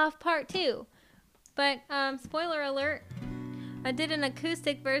song off part 2. But, spoiler alert, I did an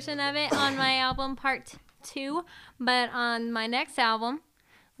acoustic version of it on my album part 2. But on my next album,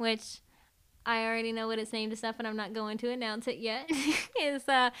 which I already know what it's named and stuff, and I'm not going to announce it yet, is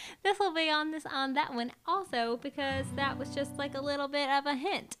this will be on that one also, because that was just like a little bit of a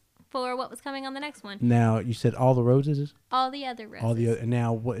hint for what was coming on the next one. Now, you said All the Roses? All the Other Roses. All the other, and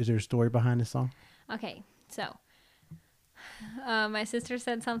now, what is there a story behind this song? Okay, so my sister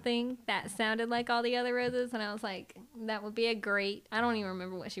said something that sounded like All the Other Roses, and I was like, that would be a great, I don't even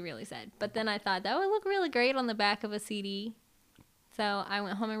remember what she really said, but then I thought that would look really great on the back of a CD. So I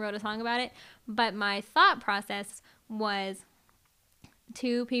went home and wrote a song about it. But my thought process was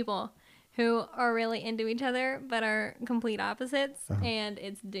 2 people who are really into each other but are complete opposites, and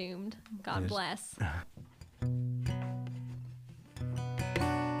it's doomed. God bless.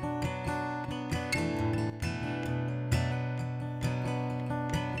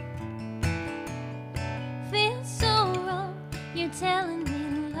 Feels so wrong, you're telling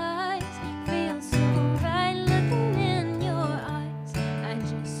me lies. Feels so right looking in your eyes. I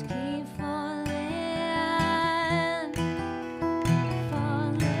just keep falling.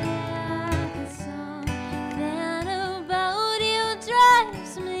 Something about you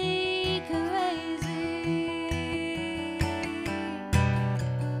drives me crazy.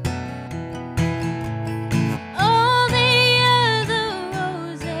 All the other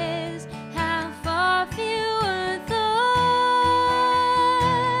roses have far fewer thorns.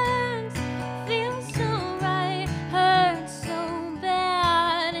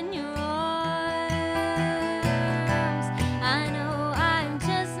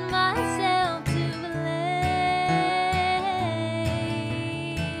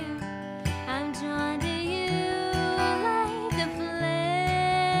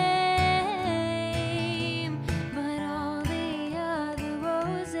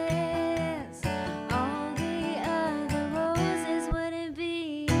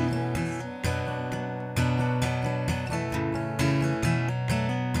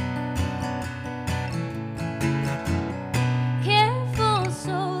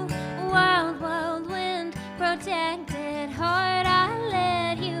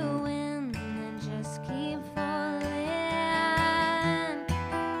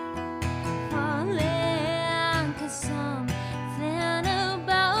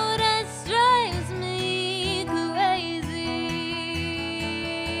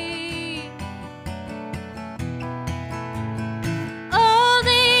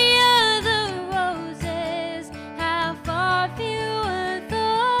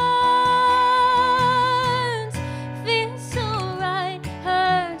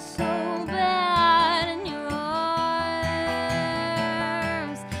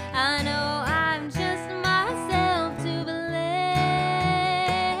 I know I'm just myself to blame.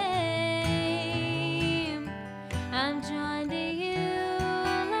 I'm drawn to you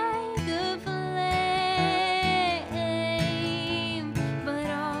like a flame, but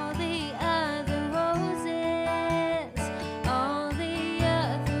all the other roses, all the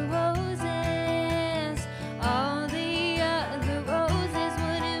other roses, all the other roses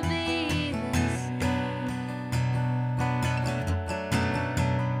wouldn't be the same.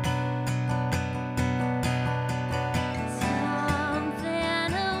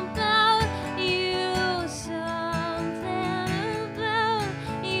 Something about you, something about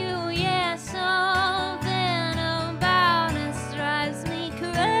you, yeah, something about us drives me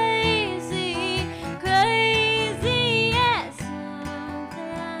crazy, crazy, yeah,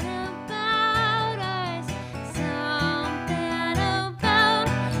 something about us, something about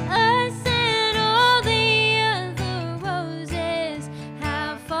us and all the other roses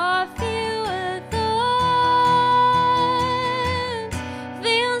have far fewer thorns.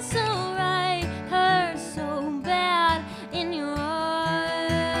 Feels so right, hurts so bad in your arms.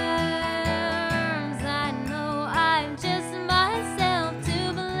 I know I'm just myself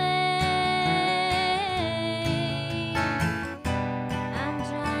to blame. I'm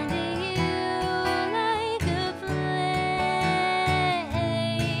drawn to you like a flame,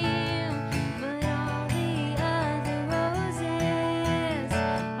 but all the other roses,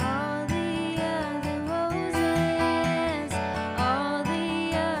 all the other roses, all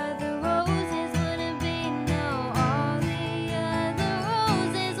the other roses wouldn't be, no, all the other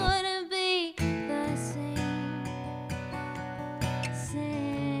roses wouldn't be the same,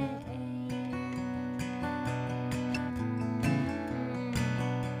 same.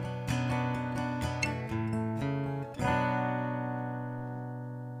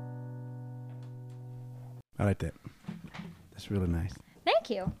 I like that. That's really nice. Thank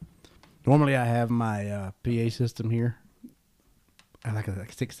you. Normally, I have my PA system here. I like a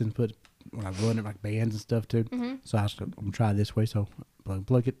 6 input when I run it like bands and stuff too. So I'm gonna try this way. So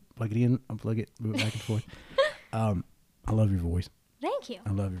plug it in, unplug it, move it back and forth. I love your voice. Thank you.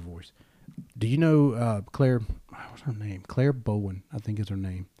 I love your voice. Do you know Claire? What's her name? Claire Bowen, I think is her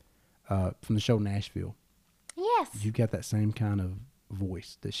name. From the show Nashville. Yes. You got that same kind of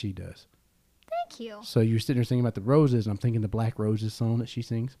voice that she does. Thank you. So you're sitting there singing about the roses, and I'm thinking the Black Roses song that she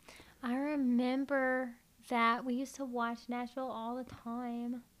sings. I remember that we used to watch Nashville all the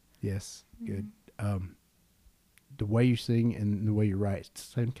time. Yes, good. The way you sing and the way you write, it's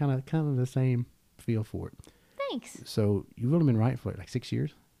the same kind of the same feel for it. Thanks. So you've only been writing for like 6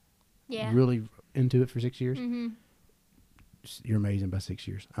 years. Yeah. Really into it for 6 years. Mm-hmm. You're amazing by 6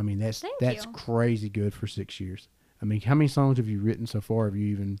 years. I mean, that's Thank you. crazy good for 6 years. I mean, how many songs have you written so far? Have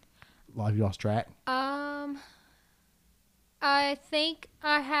you lost track? I think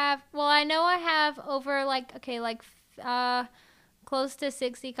I have. Well, I know I have over close to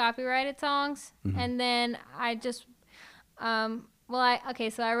 60 copyrighted songs, and then I just so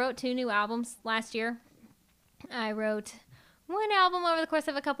I wrote 2 new albums last year. I wrote one album over the course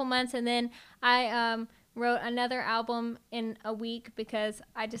of a couple months, and then I wrote another album in a week because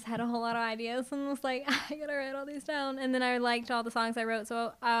I just had a whole lot of ideas and was like, I gotta write all these down. And then I liked all the songs I wrote,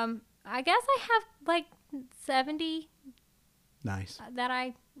 so I guess I have like 70 Nice. that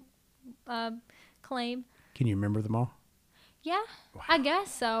I claim. Can you remember them all? Yeah, Wow. I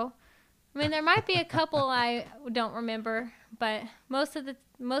guess so. I mean, there might be a couple I don't remember, but most of the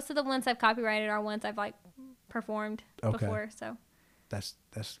ones I've copyrighted are ones I've like performed before. So That's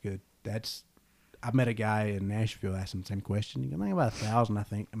good. I met a guy in Nashville, asked him the same question. He goes, about 1,000, I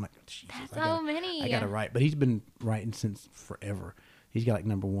think. I'm like, Jesus, that's so many. I got to write. But he's been writing since forever. He's got like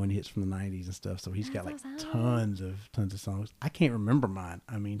 #1 hits from the 90s and stuff. So he's got like tons of songs. I can't remember mine.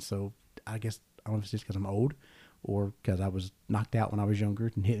 I mean, so I guess, I don't know if it's just because I'm old or because I was knocked out when I was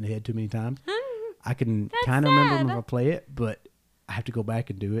younger and hit in the head too many times. I can kind of remember them if I play it, but I have to go back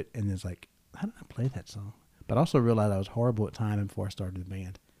and do it. And it's like, how did I play that song? But I also realized I was horrible at timing before I started the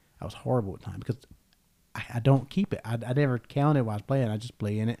band. I was horrible at time because I don't keep it. I never counted while I was playing. I just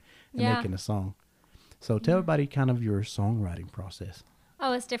play in it and making a song. So tell everybody kind of your songwriting process.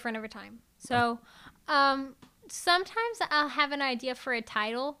 Oh, it's different every time. So sometimes I'll have an idea for a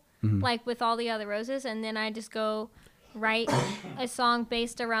title, like with All the Other Roses, and then I just go write a song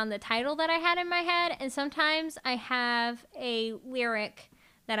based around the title that I had in my head. And sometimes I have a lyric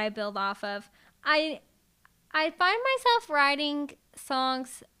that I build off of. I find myself writing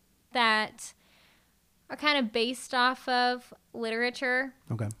songs that are kind of based off of literature.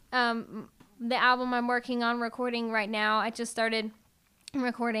 Okay. The album I'm working on recording right now, I just started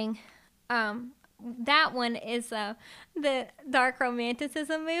recording that one is the dark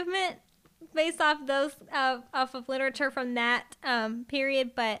romanticism movement, based off off of literature from that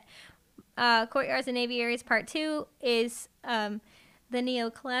period. But Courtyards and Aviaries Part 2 is the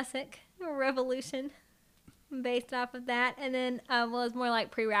neoclassic revolution, based off of that. And then it's more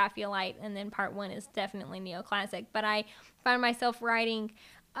like pre-Raphaelite, and then Part 1 is definitely neoclassic. But I find myself writing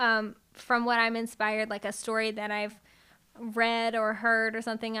from what I'm inspired, like a story that I've read or heard or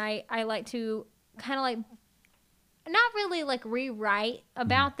something. I like to kind of like not really like rewrite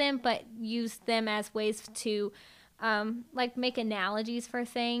about them, but use them as ways to like make analogies for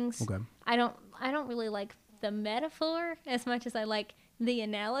things. Okay. I don't really like the metaphor as much as I like the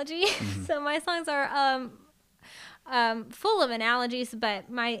analogy. So my songs are full of analogies, but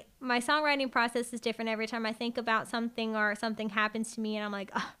my songwriting process is different every time I think about something or something happens to me, and I'm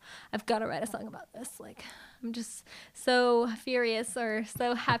like, oh, I've got to write a song about this. Like, I'm just so furious or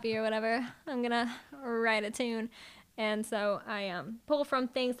so happy or whatever. I'm gonna write a tune. And so I pull from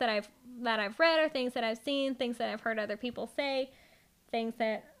things that I've read, or things that I've seen, things that I've heard other people say, things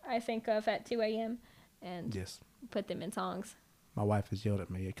that I think of at 2 a.m. and put them in songs. My wife has yelled at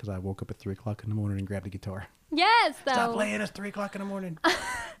me because I woke up at 3 o'clock in the morning and grabbed a guitar. Yes, though. Stop playing. It's 3 o'clock in the morning.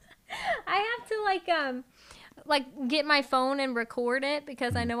 I have to like get my phone and record it,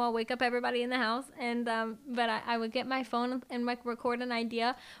 because I know I'll wake up everybody in the house. And but I would get my phone and like record an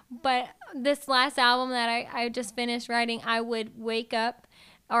idea. But this last album that I just finished writing, I would wake up,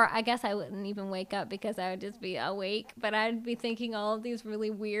 or I guess I wouldn't even wake up because I would just be awake, but I'd be thinking all of these really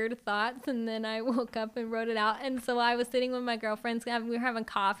weird thoughts, and then I woke up and wrote it out. And so I was sitting with my girlfriends, we were having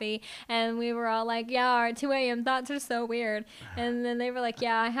coffee, and we were all like, yeah, our 2 a.m. thoughts are so weird. And then they were like,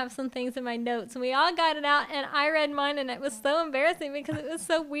 yeah, I have some things in my notes. And we all got it out, and I read mine, and it was so embarrassing because it was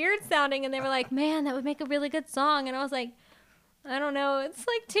so weird sounding. And they were like, man, that would make a really good song. And I was like, I don't know. It's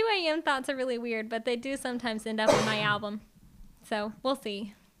like 2 a.m. thoughts are really weird, but they do sometimes end up in my album. So we'll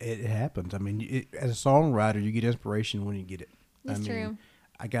see. It happens. I mean, as a songwriter, you get inspiration when you get it. That's true.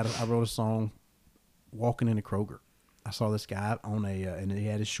 I wrote a song walking in a Kroger. I saw this guy on and he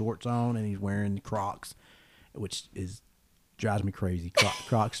had his shorts on, and he's wearing Crocs, which drives me crazy.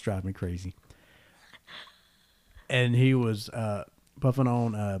 Crocs drive me crazy. And he was puffing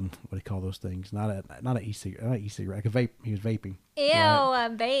on what do you call those things? Not an e-cigarette, like a vape. He was vaping. Ew,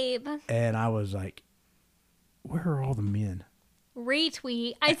 right? Babe. And I was like, where are all the men?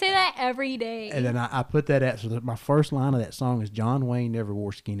 Retweet. I say that every day. And then I put that out. So my first line of that song is, John Wayne never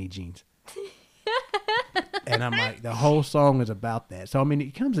wore skinny jeans. And I'm like, the whole song is about that. So, I mean,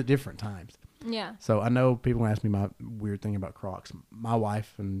 it comes at different times. Yeah. So I know people ask me my weird thing about Crocs. My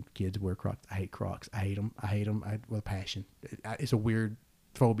wife and kids wear Crocs. I hate Crocs. I hate them. With a passion. It's a weird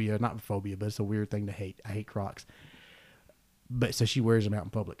phobia. Not phobia, but it's a weird thing to hate. I hate Crocs. But so she wears them out in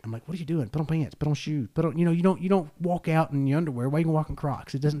public. I'm like, what are you doing? Put on pants. Put on shoes. You don't walk out in your underwear. Why are you gonna walk in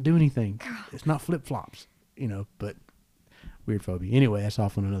Crocs? It doesn't do anything. It's not flip flops. But weird phobia. Anyway, that's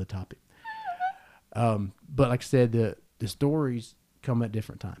off on another topic. But like I said, the stories come at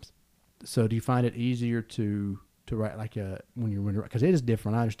different times. So do you find it easier to write like when you're because it is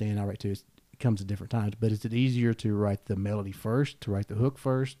different? I understand. I write too. It comes at different times. But is it easier to write the melody first, to write the hook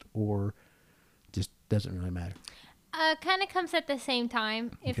first, or just doesn't really matter? Kind of comes at the same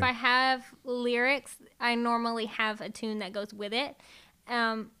time. Okay. If I have lyrics, I normally have a tune that goes with it,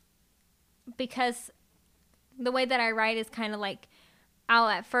 because the way that I write is kind of like I'll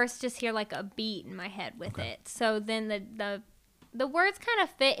at first just hear like a beat in my head with it. So then the words kind of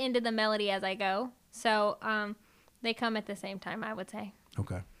fit into the melody as I go. So they come at the same time, I would say.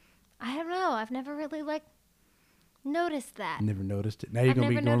 Okay. I don't know. I've never really noticed that. Never noticed it. Now you're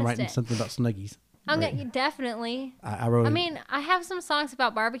going to be writing something about Snuggies. Okay, definitely. I wrote. I mean, I have some songs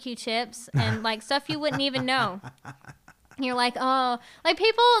about barbecue chips and like stuff you wouldn't even know. You're like, oh, like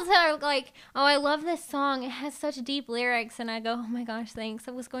people are like, oh, I love this song. It has such deep lyrics, and I go, oh my gosh, thanks.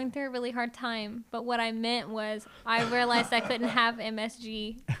 I was going through a really hard time, but what I meant was I realized I couldn't have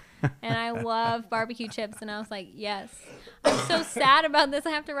MSG, and I love barbecue chips, and I was like, yes. I'm so sad about this.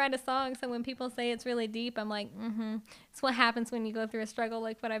 I have to write a song. So when people say it's really deep, I'm like, It's what happens when you go through a struggle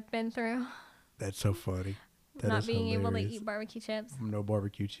like what I've been through. That's so funny. Not being able to eat barbecue chips. No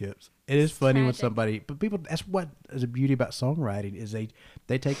barbecue chips. It is funny tragic. when somebody, but people, that's what is the beauty about songwriting is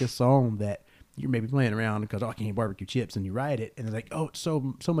they take a song that you're maybe playing around because, I can't eat barbecue chips, and you write it, and they're like, oh, it's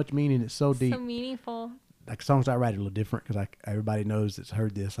so much meaning, it's so deep. So meaningful. Like songs I write are a little different because everybody knows that's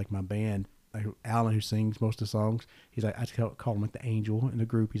heard this, like my band, like Alan, who sings most of the songs, he's like, I just call him like the angel in the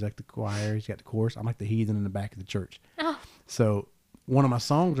group. He's like the choir, he's got the chorus. I'm like the heathen in the back of the church. Oh. So one of my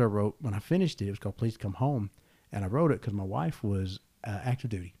songs I wrote when I finished it was called Please Come Home. And I wrote it because my wife was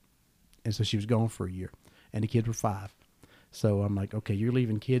active duty. And so she was gone for a year, and the kids were 5. So I'm like, okay, you're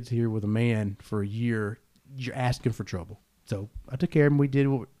leaving kids here with a man for a year. You're asking for trouble. So I took care of them. We did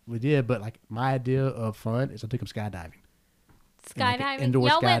what we did, but like my idea of fun is I took them skydiving. Skydiving? Indoor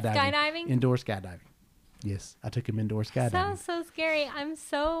Y'all skydiving. went skydiving? Indoor skydiving. Yes, I took him indoor skydiving. Sounds so scary. I'm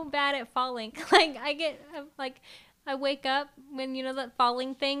so bad at falling. Like I wake up when that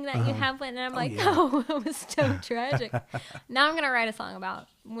falling thing that you have, and I'm like, yeah. oh, it was so tragic. Now I'm gonna write a song about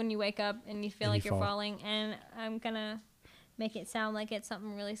when you wake up and you feel And like you you're fall. falling, and I'm gonna make it sound like it's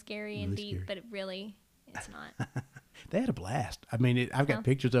something really scary and Really deep, scary. but it's not. They had a blast. I mean, I've got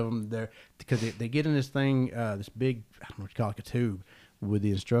pictures of them there because they get in this thing, this big, I don't know what you call it, like a tube with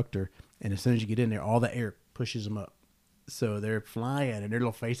the instructor. And as soon as you get in there, all the air pushes them up. So they're flying and their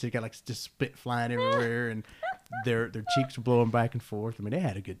little faces got like just spit flying everywhere and their cheeks are blowing back and forth. I mean, they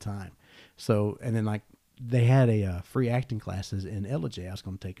had a good time. So, and then like they had a free acting classes in Elegy. I was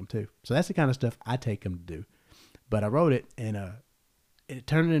going to take them too. So that's the kind of stuff I take them to do. But I wrote it and it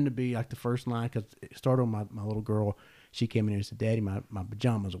turned into be like the first line because it started with my little girl. She came in here and said, Daddy, my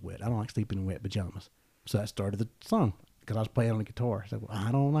pajamas are wet. I don't like sleeping in wet pajamas. So that started the song because I was playing on the guitar. I said, well,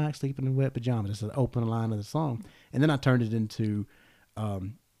 I don't like sleeping in wet pajamas. That's the opening line of the song. And then I turned it into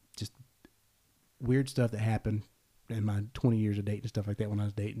just weird stuff that happened in my 20 years of dating and stuff like that when I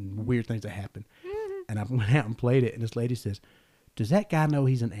was dating, weird things that happened. And I went out and played it, and this lady says, does that guy know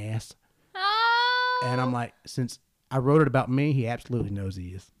he's an ass? Oh. And I'm like, since I wrote it about me, he absolutely knows he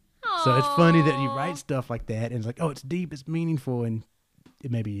is. So it's funny that you write stuff like that, and it's like, oh, it's deep, it's meaningful, and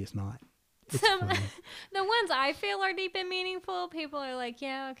maybe it's not. It's funny. The ones I feel are deep and meaningful, people are like,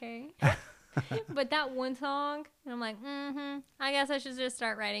 yeah, okay. But that one song, and I'm like, I guess I should just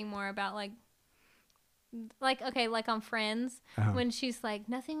start writing more about like on Friends, when she's like,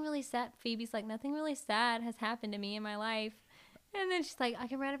 nothing really sad, Phoebe's like, nothing really sad has happened to me in my life. And then she's like, I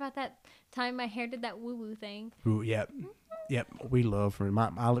can write about that time my hair did that woo-woo thing. Ooh, yep. We love Friends.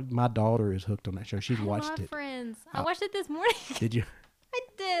 My daughter is hooked on that show. She's watched I love it. Friends. I watched it this morning. Did you? I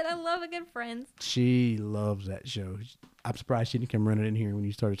did. I love a good Friends. She loves that show. I'm surprised she didn't come running in here when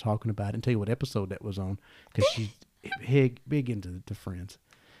you started talking about it and tell you what episode that was on because she's big into the Friends.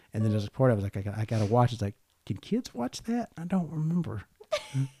 And then there's a part I was like, I got to watch. It's like, can kids watch that? I don't remember.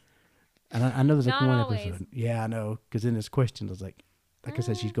 And I know there's like Not one always. episode. Yeah, I know. Because in this question, I was like I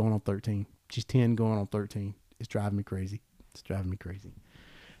said, she's going on 13. She's 10 going on 13. It's driving me crazy.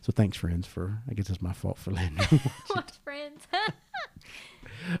 So thanks, Friends, for, I guess it's my fault for letting me Watch Friends.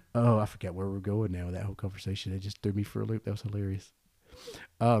 Oh, I forgot where we're going now with that whole conversation. It just threw me for a loop. That was hilarious.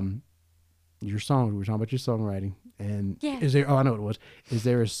 Your song, we were talking about your songwriting. And Yes. is there, I know what it was. Is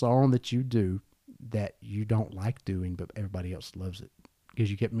there a song that you do that you don't like doing, but everybody else loves it? Because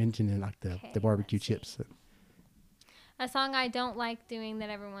you kept mentioning like the barbecue let's see. chips. A song I don't like doing that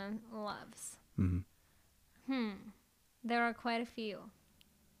everyone loves. There are quite a few.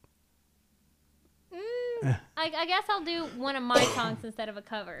 I guess I'll do one of my songs instead of a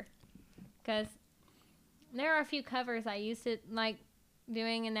cover. Because there are a few covers I used to like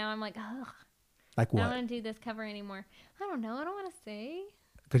doing, and now I'm like, ugh. Like I don't what? want to do this cover anymore. I don't know. I don't want to say.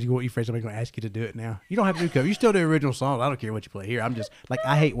 Because you afraid somebody's going to ask you to do it now. You don't have to do cover. You still do original songs. I don't care what you play here. I'm just, like,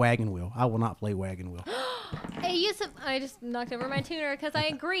 I hate Wagon Wheel. I will not play Wagon Wheel. I just knocked over my tuner because I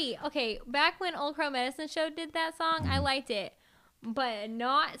agree. Okay, back when Old Crow Medicine Show did that song, I liked it. But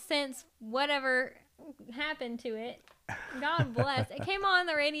not since whatever happened to it. God bless. It came on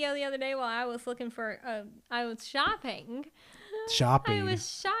the radio the other day while I was looking for, I was shopping. I was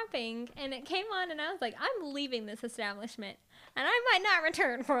shopping, and it came on, and I was like, I'm leaving this establishment, and I might not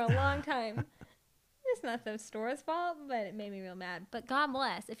return for a long time. It's not the store's fault, but it made me real mad. But God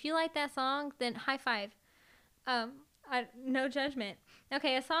bless. If you like that song, then high five. No judgment.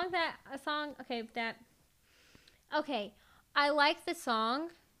 Okay, okay, I like the song,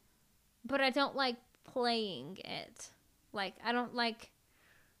 but I don't like playing it. Like, I don't like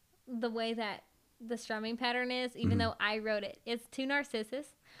the way that the strumming pattern is, even though I wrote it. It's Two Narcissus.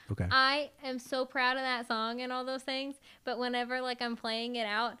 Okay. I am so proud of that song and all those things, but whenever like I'm playing it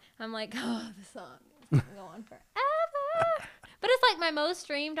out, I'm like, oh, the song is going to go on forever. But it's like my most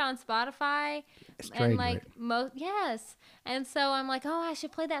streamed on Spotify. And like yes. And so I'm like, oh, I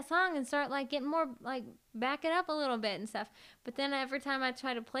should play that song and start like getting more, like back it up a little bit and stuff. But then every time I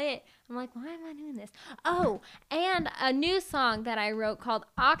try to play it, I'm like, why am I doing this? Oh, and a new song that I wrote called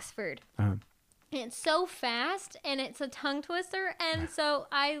Oxford. It's so fast and it's a tongue twister, and so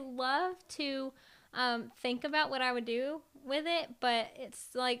I love to think about what I would do with it, but it's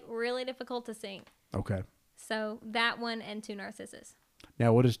like really difficult to sing. Okay. So that one and Two Narcissus.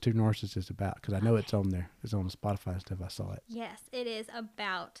 Now, what is Two Narcissus about? Because I know it's on there. It's on the Spotify stuff. I saw it. Yes, it is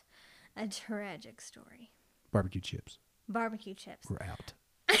about a tragic story. Barbecue chips Barbecue chips. were out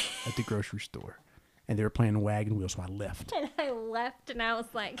at the grocery store. And they were playing Wagon Wheel, so I left. And I left, and I was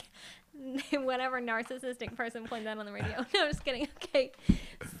like, whatever narcissistic person played that on the radio. No, I'm just kidding. Okay.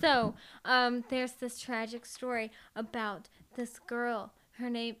 So, there's this tragic story about this girl.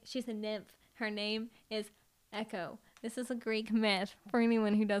 She's a nymph. Her name is Echo. This is a Greek myth for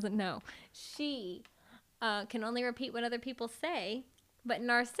anyone who doesn't know. She can only repeat what other people say. But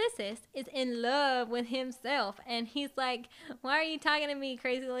Narcissus is in love with himself. And he's like, why are you talking to me,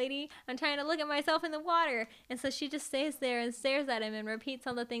 crazy lady? I'm trying to look at myself in the water. And so she just stays there and stares at him and repeats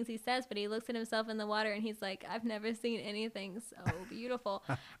all the things he says. But he looks at himself in the water and he's like, I've never seen anything so beautiful.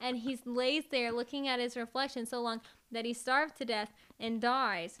 And he lays there looking at his reflection so long that he starves to death and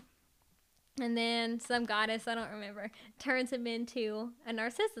dies. And then some goddess, I don't remember, turns him into a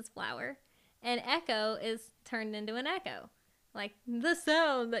narcissus flower. And Echo is turned into an echo. Like the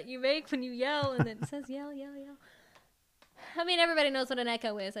sound that you make when you yell, and it says yell, yell, yell. I mean, everybody knows what an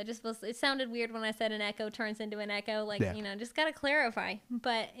echo is. It sounded weird when I said an echo turns into an echo. Like, yeah. Just got to clarify.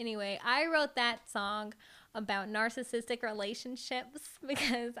 But anyway, I wrote that song about narcissistic relationships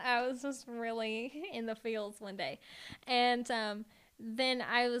because I was just really in the fields one day. And then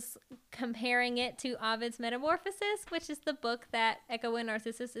I was comparing it to Ovid's Metamorphosis, which is the book that Echo and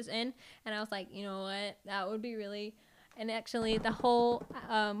Narcissus is in. And I was like, you know what? That would be really... And actually, the whole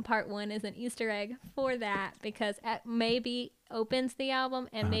part 1 is an Easter egg for that because it maybe opens the album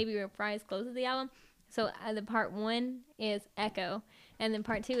and maybe Reprise closes the album. So the part 1 is Echo, and then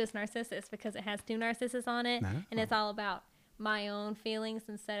part 2 is Narcissus because it has 2 Narcissus on it, and it's all about my own feelings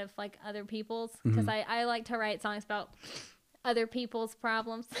instead of like other people's. Because I like to write songs about other people's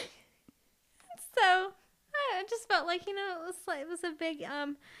problems. So I just felt like it was a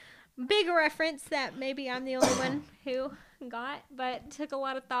big reference that maybe I'm the only one who got, but took a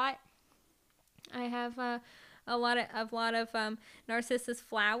lot of thought. I have a lot of Narcissus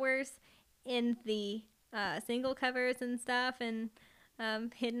flowers in the single covers and stuff, and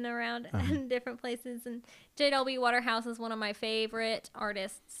hidden around in different places. And J.W. Waterhouse is one of my favorite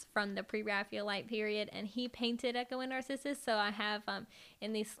artists from the pre-Raphaelite period, and he painted Echo and Narcissus. So I have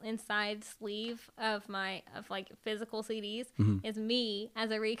in the inside sleeve of like physical CDs is me as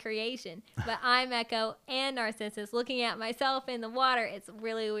a recreation, but I'm Echo and Narcissus looking at myself in the water. It's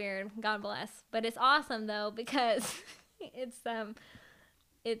really weird. God bless, but it's awesome though because it's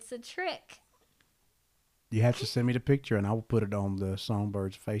a trick. You have to send me the picture, and I will put it on the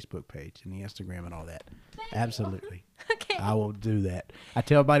Songbirds Facebook page and the Instagram and all that. Absolutely. Okay. I will do that. I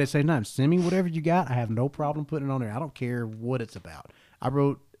tell everybody at the same time, send me whatever you got. I have no problem putting it on there. I don't care what it's about. I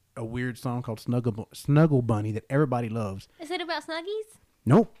wrote a weird song called Snuggle Bunny that everybody loves. Is it about Snuggies?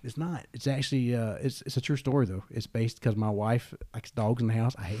 Nope, it's not. It's actually, it's a true story, though. It's based because my wife likes dogs in the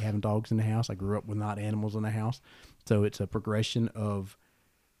house. I hate having dogs in the house. I grew up with not animals in the house. So it's a progression of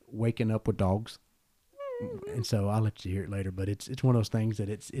waking up with dogs. And so I'll let you hear it later, but it's one of those things that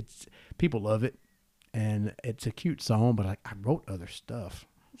it's people love it, and it's a cute song. But I wrote other stuff,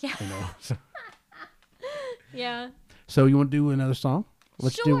 Yeah. So. Yeah. So you want to do another song?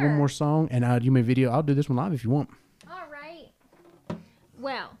 Let's do one Sure. more song, and you may video. I'll do this one live if you want. All right.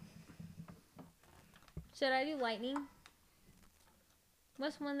 Well, should I do Lightning?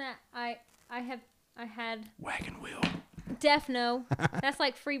 What's one that I had? Wagon Wheel. Death No. That's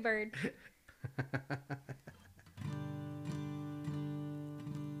like Freebird.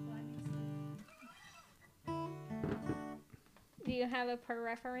 Do you have a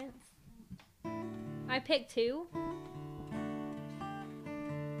preference? I picked 2.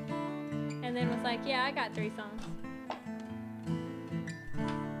 And then was like, yeah, I got 3 songs.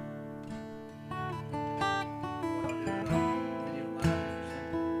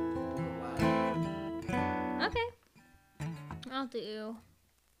 Okay. I'll do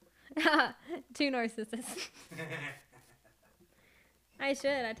 2 Narcissus. I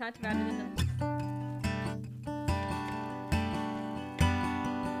should. I talked about it in the...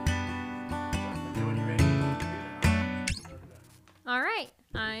 All right.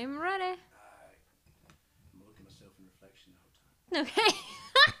 I'm ready. I'm looking at myself in reflection the whole time. Okay.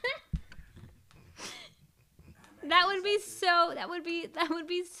 That would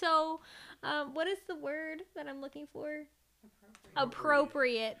be so, what is the word that I'm looking for?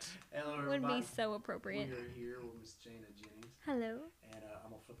 Appropriate. Hello, Would be everybody. so appropriate. We are here with Miss Jayna Jennings. Hello. And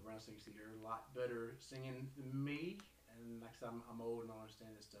I'm going to flip around so you can see her a lot better singing than me. And like I said, I'm old and I don't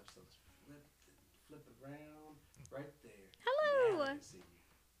understand this stuff. So let's flip it around right there. Hello. Now I can see you.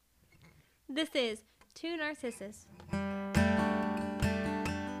 This is 2 Narcissus.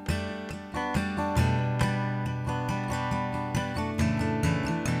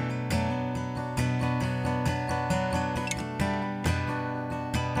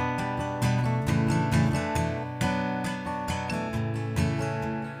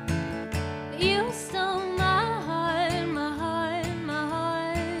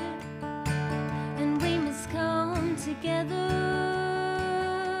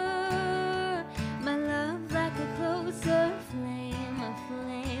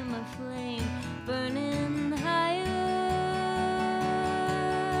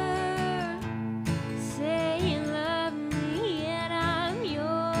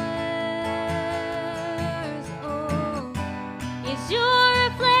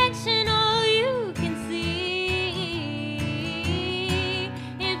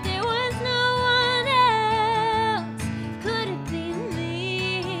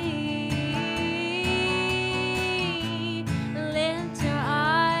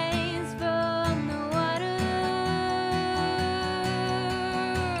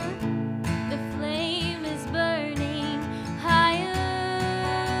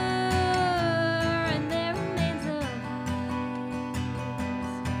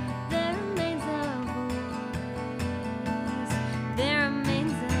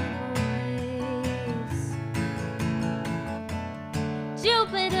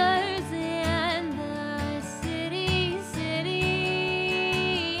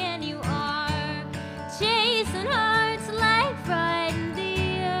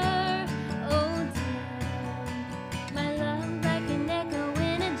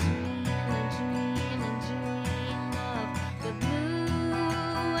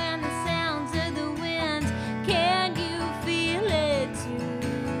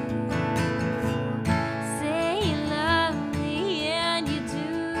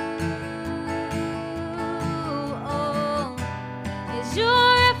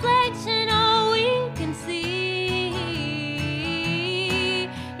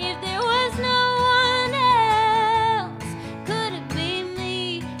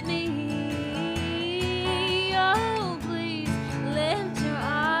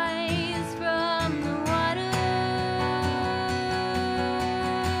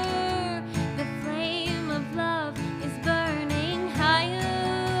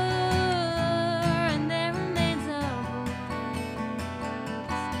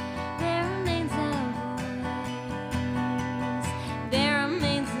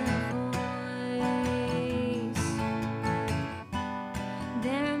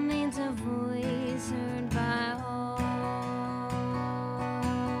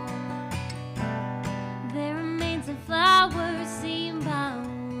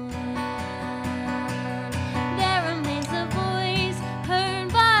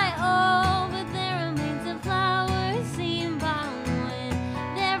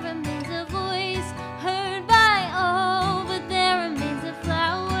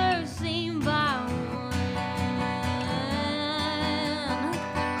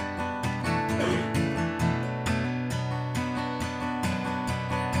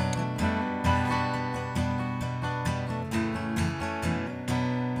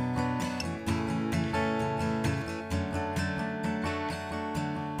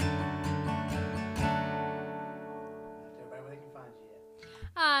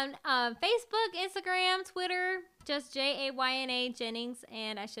 Facebook, Instagram, Twitter, just Jayna Jennings,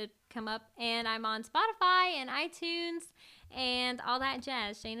 and I should come up. And I'm on Spotify and iTunes and all that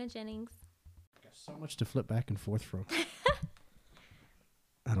jazz. Jayna Jennings. Got so much to flip back and forth from.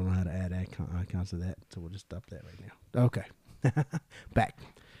 I don't know how to add icons to that, so we'll just stop that right now. Okay. Back.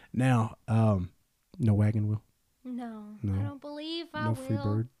 Now, no wagon wheel? No, No. I don't believe I No will. free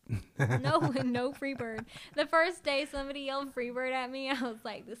bird? No free bird. The first day somebody yelled free bird at me, I was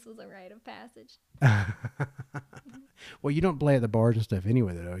like, this was a rite of passage. Well, you don't play at the bars and stuff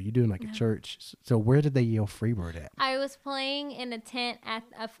anyway, though. You're doing like a church. So where did they yell free bird at? I was playing in a tent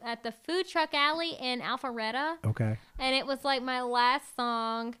at the food truck alley in Alpharetta. Okay. And it was like my last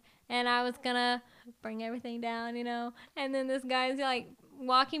song, and I was gonna bring everything down, And then this guy's like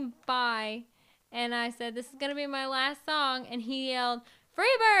walking by, and I said, "This is gonna be my last song," and he yelled,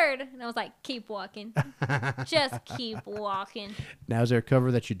 "Free bird!" And I was like, "Keep walking, just keep walking." Now, is there a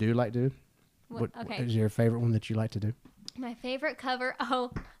cover that you do like to do? Okay. Is there a favorite one that you like to do? My favorite cover,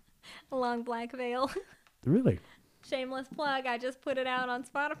 Long Black Veil. Really? Shameless plug. I just put it out on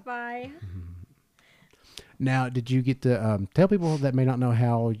Spotify. Now, did you get to tell people that may not know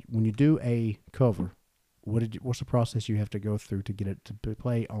how when you do a cover, what's the process you have to go through to get it to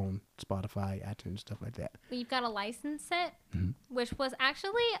play on Spotify, iTunes, stuff like that? Well, you've got to license it, which was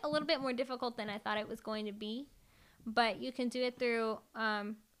actually a little bit more difficult than I thought it was going to be. But you can do it through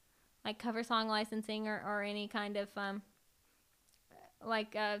like cover song licensing or any kind of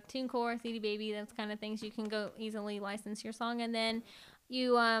like TuneCore, CD Baby, those kind of things. You can go easily license your song, and then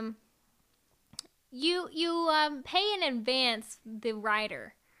you pay in advance the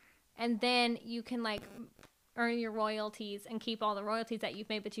writer, and then you can like earn your royalties and keep all the royalties that you've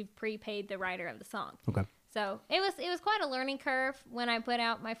made, but you've prepaid the writer of the song. Okay. So it was quite a learning curve when I put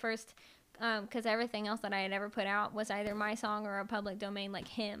out my first, because everything else that I had ever put out was either my song or a public domain like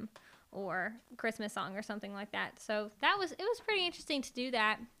Hymn or Christmas song or something like that. So it was pretty interesting to do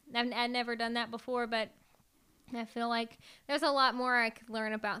that. I'd never done that before, but I feel like there's a lot more I could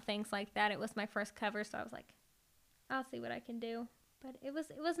learn about things like that. It was my first cover, so I was like, I'll see what I can do. But it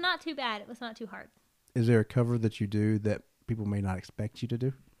was not too bad. It was not too hard. Is there a cover that you do that people may not expect you to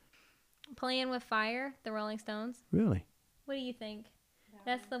do? Playing with Fire, the Rolling Stones. Really? What do you think?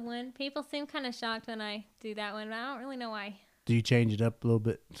 That's the one. People seem kind of shocked when I do that one. I don't really know why. Do you change it up a little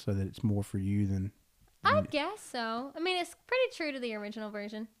bit so that it's more for you than... I guess so. I mean, it's pretty true to the original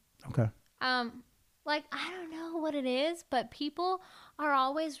version. Okay. Like, I don't know what it is, but people are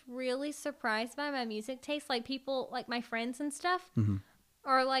always really surprised by my music taste. Like, people, like my friends and stuff,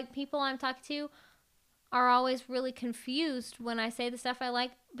 or like people I'm talking to are always really confused when I say the stuff I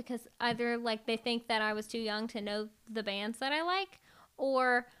like, because either like they think that I was too young to know the bands that I like,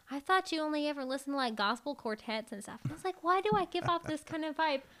 or I thought you only ever listen to like gospel quartets and stuff. And I was like, why do I give off this kind of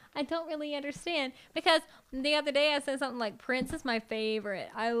vibe? I don't really understand. Because the other day I said something like, Prince is my favorite.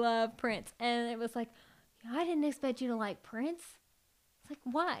 I love Prince. And it was like, I didn't expect you to like Prince. It's like,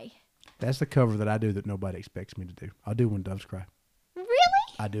 why? That's the cover that I do that nobody expects me to do. I'll do When Doves Cry. Really?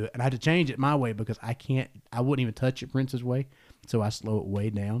 I do it. And I had to change it my way because I wouldn't even touch it Prince's way. So I slow it way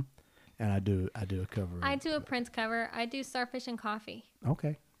down. And I do a cover. I do a Prince cover. I do Starfish and Coffee.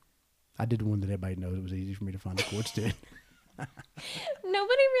 Okay. I did one that everybody knows. It was easy for me to find the chords to. Nobody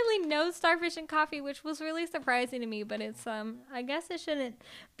really knows Starfish and Coffee, which was really surprising to me, but it's I guess it shouldn't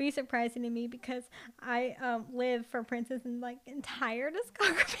be surprising to me because I live for Prince's like entire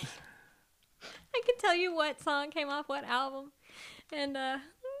discography. I can tell you what song came off what album and all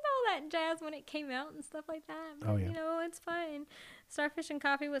that jazz when it came out and stuff like that. But, Oh, yeah. It's fine. Starfish and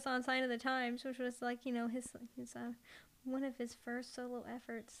Coffee was on Sign of the Times, which was like, his one of his first solo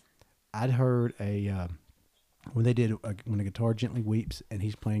efforts. I'd heard when they did When a Guitar Gently Weeps and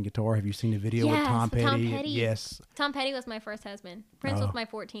he's playing guitar. Have you seen the video with Tom Petty? Tom Petty. Yes. Tom Petty was my first husband. Prince was my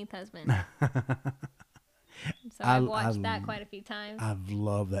 14th husband. So I I've watched that quite a few times. I've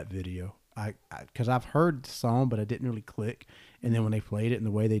loved that video. Because I've heard the song, but I didn't really click. And then when they played it and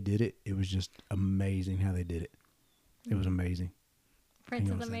the way they did it, it was just amazing how they did it. It was amazing. Prince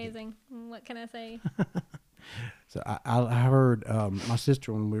is amazing. What can I say? So I heard my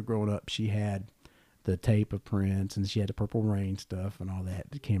sister when we were growing up, she had the tape of Prince and she had the Purple Rain stuff and all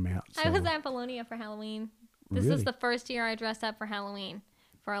that came out. So. I was at Apollonia for Halloween. This Really? is the first year I dressed up for Halloween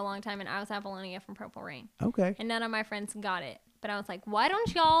for a long time, and I was at Apollonia from Purple Rain. Okay. And none of my friends got it. But I was like, why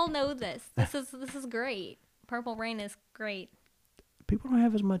don't y'all know this? This is great. Purple Rain is great. People don't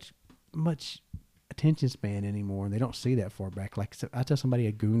have as much attention span anymore, and they don't see that far back. Like I tell somebody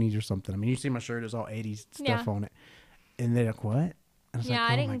a Goonies or something. I mean, you see my shirt; it's all '80s stuff on it, and they're like, "What?"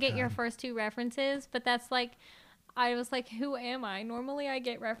 I didn't get your first two references, but that's like, I was like, who am I? Normally I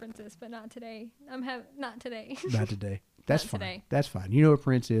get references, but not today. Not today. Not today. That's Not fine. today. That's fine. You know what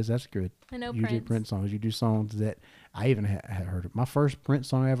Prince is. That's good. I know You do Prince. Prince songs. You do songs that I even had heard of. My first Prince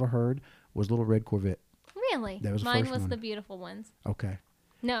song I ever heard was Little Red Corvette. Really? That was the Mine first was one. The Beautiful Ones. Okay.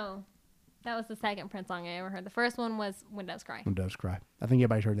 No, that was the second Prince song I ever heard. The first one was When Doves Cry. When Doves Cry. I think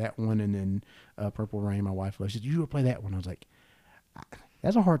everybody's heard that one. And then Purple Rain, my wife loves. She said, you would play that one. I was like,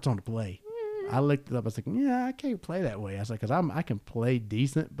 that's a hard song to play. I looked it up. I was like, yeah, I can't play that way. I was like, because I can play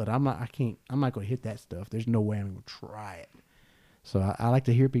decent, but I'm not going to hit that stuff. There's no way I'm going to try it. So I like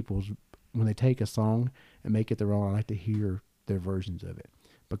to hear people's, when they take a song and make it their own, I like to hear their versions of it,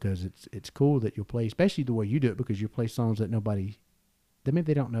 because it's cool that you'll play, especially the way you do it, because you play songs that maybe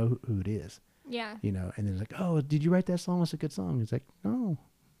they don't know who it is. Yeah. You know, and then it's like, oh, did you write that song? It's a good song. It's like, no,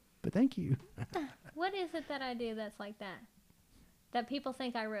 but thank you. What is it that I do that's like that? That people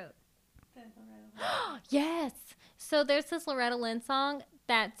think I wrote? Yes. So there's this Loretta Lynn song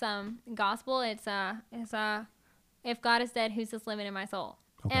that's gospel. It's If God Is Dead, Who's Just Living in My Soul?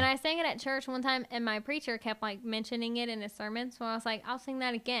 Okay. And I sang it at church one time, and my preacher kept like mentioning it in his sermon. So I was like, I'll sing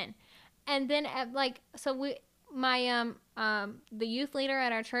that again. And then the youth leader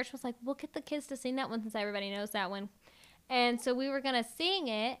at our church was like, we'll get the kids to sing that one since everybody knows that one. And so we were gonna sing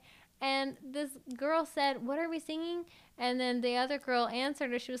it. And this girl said, what are we singing? And then the other girl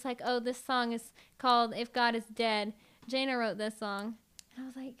answered her. She was like, oh, this song is called If God Is Dead. Jayna wrote this song. And I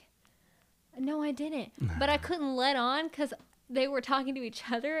was like, no, I didn't. But I couldn't let on because they were talking to each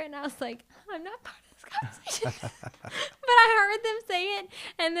other. And I was like, I'm not part of this conversation. But I heard them say it.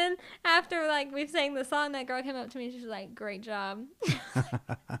 And then after like we sang the song, that girl came up to me and she was like, great job.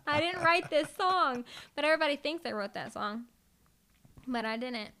 I didn't write this song. But everybody thinks I wrote that song. But I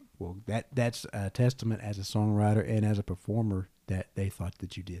didn't. Well, that's a testament as a songwriter and as a performer that they thought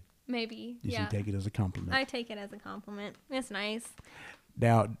that you did. Maybe. You Yeah. should take it as a compliment. I take it as a compliment. It's nice.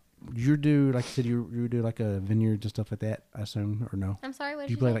 Now, you do, like I said, you do like a vineyards and stuff like that, I assume, or no? I'm sorry, what Do did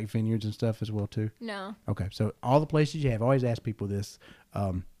you you play say? like vineyards and stuff as well too? No. Okay, so all the places you have, I always ask people this.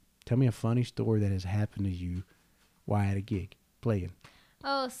 Tell me a funny story that has happened to you while at a gig playing.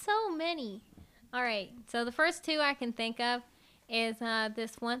 Oh, so many. All right. So the first two I can think of is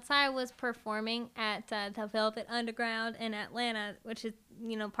this once I was performing at the Velvet Underground in Atlanta, which is,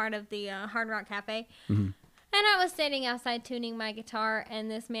 part of the Hard Rock Cafe. Mm-hmm. And I was standing outside tuning my guitar,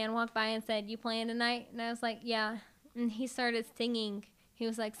 and this man walked by and said, you playing tonight? And I was like, yeah. And he started singing. He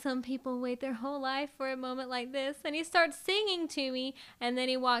was like, some people wait their whole life for a moment like this. And he starts singing to me, and then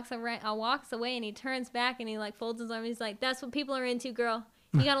he walks away, and he turns back, and he like folds his arms. He's like, that's what people are into, girl.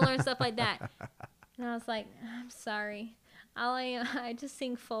 You got to learn stuff like that. And I was like, I'm sorry. I just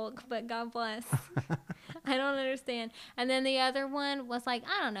sing folk, but God bless. I don't understand. And then the other one was like,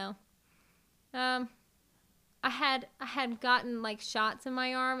 I don't know. I had gotten like shots in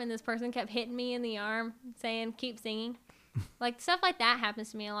my arm, and this person kept hitting me in the arm, saying, keep singing. Like stuff like that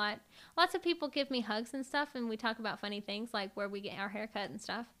happens to me a lot. Lots of people give me hugs and stuff, and we talk about funny things like where we get our hair cut and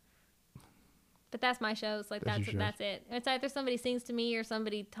stuff. But that's my shows. Like that's it. It's either somebody sings to me or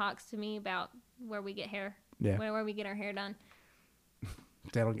somebody talks to me about where we get hair. Yeah. Where we get our hair done. I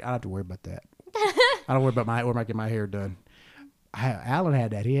don't have to worry about that. I don't worry about where I get my hair done. Alan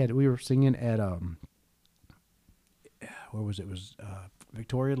had that. We were singing at where was it? It was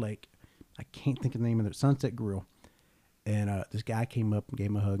Victoria Lake. I can't think of the name of it. Sunset Grill. And this guy came up and gave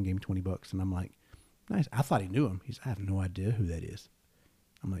him a hug and gave him $20. And I'm like, nice. I thought he knew him. He's, I have no idea who that is.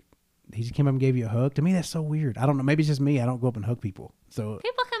 I'm like, he just came up and gave you a hug. To me, that's so weird. I don't know. Maybe it's just me. I don't go up and hug people. So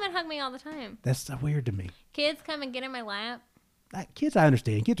People come and hug me all the time. that's so weird to me. Kids come and get in my lap. Kids, I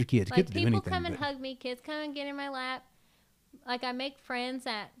understand. Kids are kids. Like Kids do people anything. come and but- hug me. Kids come and get in my lap. Like I make friends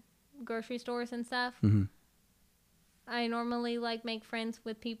at grocery stores and stuff. Mhm. I normally like make friends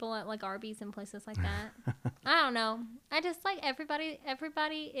with people at like Arby's and places like that. I don't know. I just like everybody.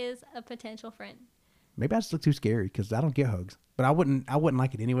 Everybody is a potential friend. Maybe I just look too scary because I don't get hugs. But I wouldn't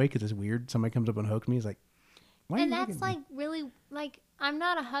like it anyway because it's weird. Somebody comes up and hugs me. It's like, why are And you that's hugging me? like really like I'm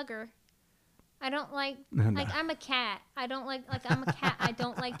not a hugger. I don't like No. like I'm a cat. I don't like I'm a cat. I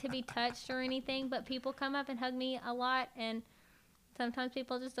don't like to be touched or anything. But people come up and hug me a lot, and sometimes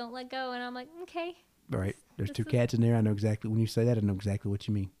people just don't let go. And I'm like, okay, All right. There's this two is- cats in there. I know exactly. When you say that, I know exactly what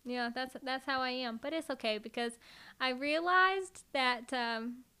you mean. yeah, that's how I am. But it's okay because I realized that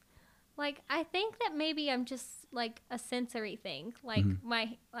like I think that maybe I'm just like a sensory thing. Like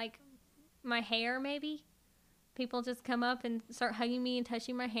my hair maybe. People just come up and start hugging me and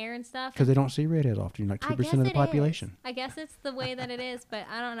touching my hair and stuff. Because they don't see redheads often. You're like 2% of the it population. is. I guess it's the way that it is, but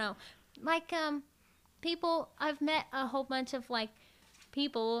I don't know. Like people, I've met a whole bunch of like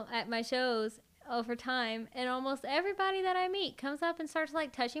people at my shows over time, and almost everybody that I meet comes up and starts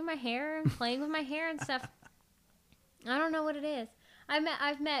like touching my hair and playing with my hair and stuff. I don't know what it is.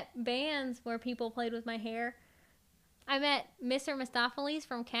 I've met bands where people played with my hair. I met Mr. Mistopheles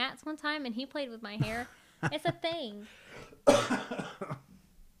from Cats one time, and he played with my hair. It's a thing.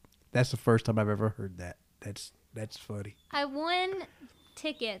 That's the first time I've ever heard that. That's funny. I won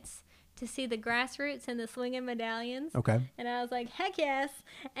tickets to see the Grassroots and the Swingin' Medallions. Okay. And I was like, heck yes.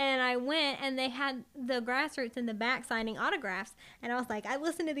 And I went, and they had the Grassroots in the back signing autographs. And I was like, I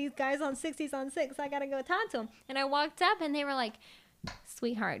listened to these guys on 60s on 6. I got to go talk to them. And I walked up, and they were like,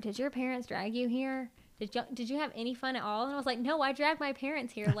 sweetheart, did your parents drag you here? Did you have any fun at all? And I was like, no, I dragged my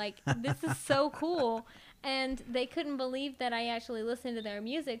parents here. Like, this is so cool. And they couldn't believe that I actually listened to their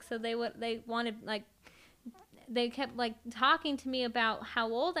music. So they wanted, like, they kept like talking to me about how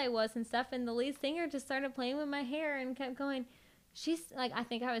old I was and stuff, and the lead singer just started playing with my hair and kept going, she's like, I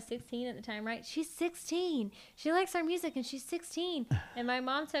think I was 16 at the time, right? She's 16. She likes our music and she's 16. And my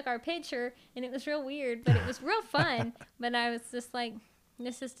mom took our picture, and it was real weird, but it was real fun. But I was just like,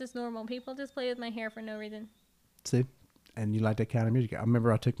 this is just normal. People just play with my hair for no reason. See? And you like that kind of music. I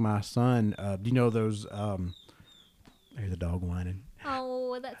remember I took my son, do you know those, there's the dog whining.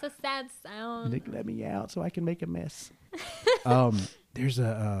 Oh, that's a sad sound. Nick, let me out so I can make a mess. There's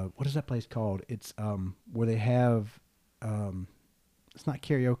a what is that place called? It's where they have it's not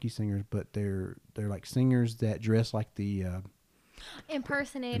karaoke singers, but they're like singers that dress like the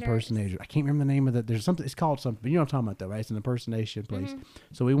Impersonators. I can't remember the name of that. There's something. It's called something. But you know what I'm talking about, though, right? It's an impersonation place. Mm-hmm.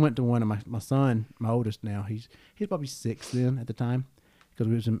 So we went to one of my son, my oldest now. He's probably 6 then at the time, because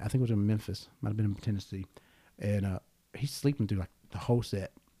I think it was in Memphis. Might have been in Tennessee, and he's sleeping through like the whole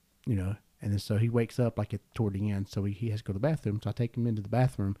set, you know. And then so he wakes up like toward the end, so he has to go to the bathroom. So I take him into the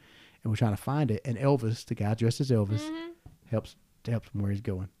bathroom, and we're trying to find it. And Elvis, the guy dressed as Elvis, helps him where he's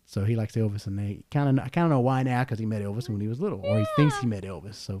going. So he likes Elvis, and I kind of know why now, because he met Elvis when he was little, or he thinks he met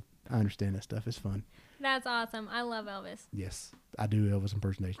Elvis. So I understand that stuff. It's fun. That's awesome. I love Elvis. Yes, I do Elvis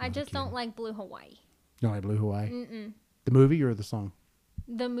impersonation. I just don't like Blue Hawaii. You don't like Blue Hawaii? Mm-mm. The movie or the song?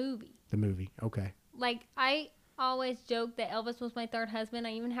 The movie. The movie. Okay. Like, I always joke that Elvis was my third husband.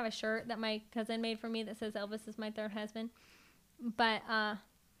 I even have a shirt that my cousin made for me that says Elvis is my third husband. But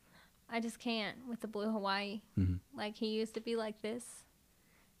I just can't with the Blue Hawaii. Mm-hmm. Like, he used to be like this,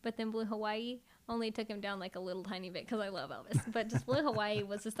 but then Blue Hawaii only took him down like a little tiny bit because I love Elvis. But just Blue Hawaii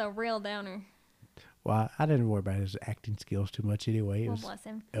was just a real downer. Well, I didn't worry about his acting skills too much anyway. It was bless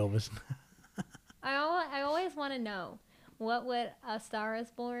him. Elvis. I always want to know, what would A Star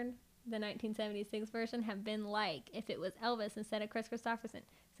Is Born, the 1976 version, have been like if it was Elvis instead of Chris Christopherson,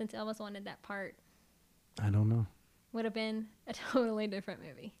 since Elvis wanted that part? I don't know. Would have been a totally different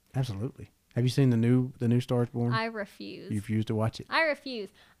movie. Absolutely. Have you seen the new Star Is Born? I refuse. You refuse to watch it? I refuse.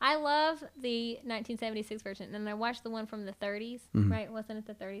 I love the 1976 version, and I watched the one from the 30s, right? Wasn't it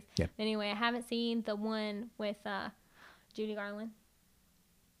the 30s? Yeah. Anyway, I haven't seen the one with Judy Garland,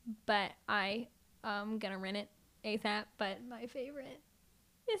 but I'm going to rent it ASAP. But my favorite,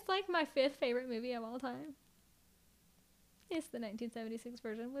 it's like my 5th favorite movie of all time. It's the 1976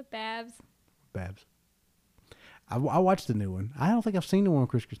 version with Babs. I watched the new one. I don't think I've seen the one with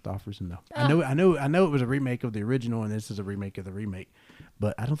Chris Christopherson though. I know it was a remake of the original, and this is a remake of the remake,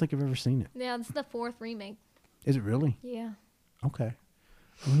 but I don't think I've ever seen it. Yeah, this is the 4th remake. Is it really? Yeah. Okay.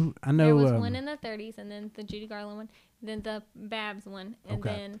 I know there was one in the 30s, and then the Judy Garland one, then the Babs one, and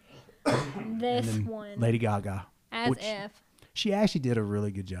then this one. Lady Gaga. As if. She actually did a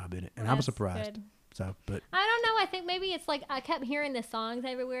really good job in it, and I was surprised. Good. So, but I don't know. I think maybe it's like I kept hearing the songs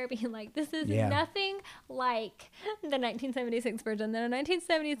everywhere, being like, "This is nothing like the 1976 version." The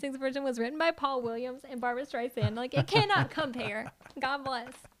 1976 version was written by Paul Williams and Barbra Streisand. Like, it cannot compare. God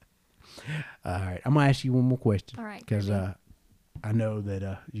bless. All right, I'm gonna ask you one more question. All right, because I know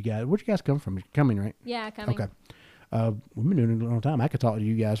that you guys, where'd you guys come from? You're coming, right? Yeah, coming. Okay. We've been doing it a long time. I could talk to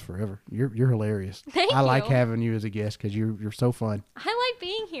you guys forever. You're hilarious. Thank you. I like having you as a guest because you're so fun. I like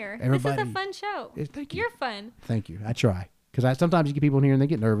being here. Everybody, this is a fun show. Thank you. You're fun. Thank you. I try. Because sometimes you get people in here and they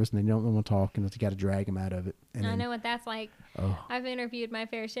get nervous and they don't want to talk, and you got to drag them out of it. And I know what that's like. Oh. I've interviewed my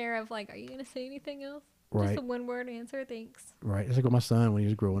fair share of like, are you going to say anything else? Right. Just a one-word answer, thanks. Right. It's like with my son when he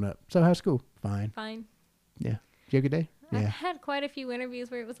was growing up. So how's school? Fine. Yeah. Did you have a good day? Yeah. I've had quite a few interviews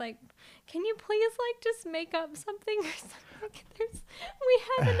where it was like, can you please like just make up something or something? Like, we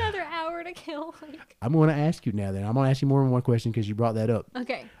have another hour to kill. Like, I'm going to ask you now then. I'm going to ask you more than one question because you brought that up.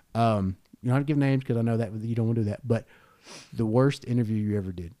 Okay. You don't have to give names because I know that you don't want to do that. But the worst interview you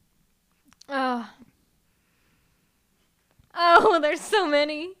ever did? Oh, there's so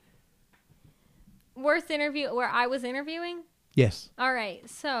many. Worst interview where I was interviewing? Yes. All right.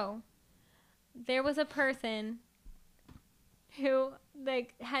 So there was a person who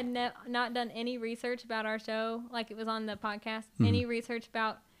like had not done any research about our show, like it was on the podcast, any research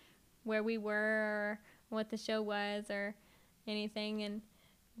about where we were or what the show was or anything, and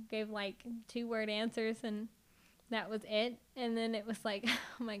gave like 2-word answers, and that was it. And then it was like,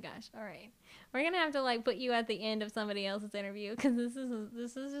 oh my gosh, all right, we're gonna have to like put you at the end of somebody else's interview because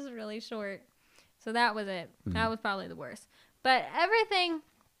this is just really short. So that was it. That was probably the worst. But everything,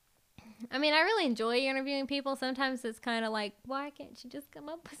 I mean, I really enjoy interviewing people. Sometimes it's kind of like, why can't you just come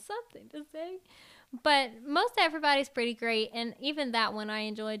up with something to say? But most everybody's pretty great, and even that one I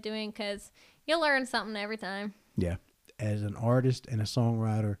enjoyed doing because you'll learn something every time. Yeah. As an artist and a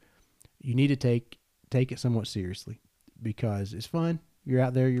songwriter, you need to take it somewhat seriously because it's fun. You're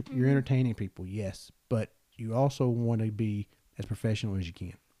out there, you're entertaining people, yes, but you also want to be as professional as you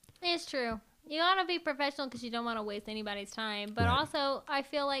can. It's true. You want to be professional because you don't want to waste anybody's time. But also, I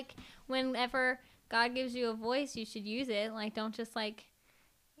feel like whenever God gives you a voice, you should use it. Like, don't just I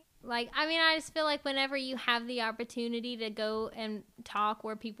mean, I just feel like whenever you have the opportunity to go and talk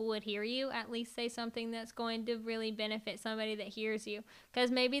where people would hear you, at least say something that's going to really benefit somebody that hears you. Because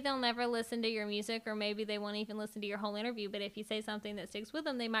maybe they'll never listen to your music, or maybe they won't even listen to your whole interview. But if you say something that sticks with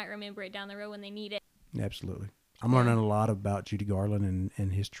them, they might remember it down the road when they need it. Absolutely. I'm learning a lot about Judy Garland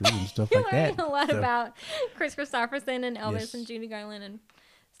and history and stuff You're like that. learning a lot about Chris Christopherson and Elvis Yes. and Judy Garland and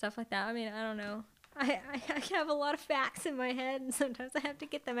stuff like that. I mean, I don't know. I have a lot of facts in my head, and sometimes I have to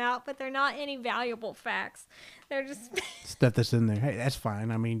get them out, but they're not any valuable facts. They're just Stuff that's in there. Hey, that's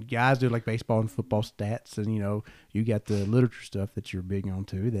fine. I mean, guys do like baseball and football stats, and you got the literature stuff that you're big on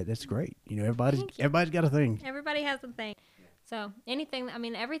too. That's great. Everybody's got a thing. everybody has a thing. So anything, I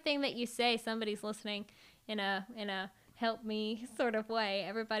mean, everything that you say, somebody's listening in a help me sort of way.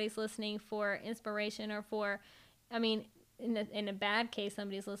 Everybody's listening for inspiration or for, I mean, in a bad case,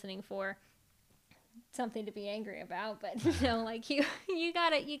 somebody's listening for something to be angry about. But like you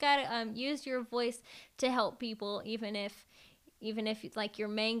gotta use your voice to help people, even if like your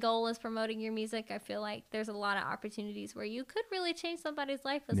main goal is promoting your music. I feel like there's a lot of opportunities where you could really change somebody's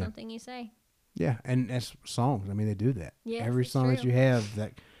life with something you say. Yeah, and that's songs. I mean, they do that. Yes, every it's song that true. you have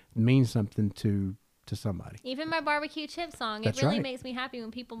that means something to somebody. Even my barbecue chip song, That's it really right. makes me happy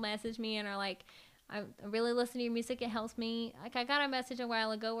when people message me and are like, I really listen to your music. It helps me. Like, I got a message a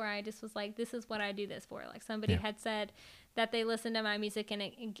while ago where I just was like, this is what I do this for. Like, somebody had said that they listen to my music and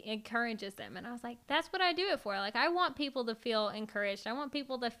it encourages them. And I was like, that's what I do it for. Like, I want people to feel encouraged. I want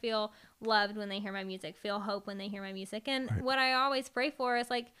people to feel loved when they hear my music, feel hope when they hear my music. And what I always pray for is,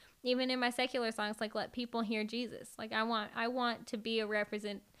 like, even in my secular songs, like, let people hear Jesus. Like, I want to be a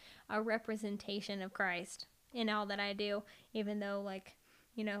representation of Christ in all that I do, even though, like,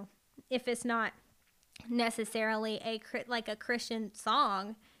 if it's not necessarily a Christian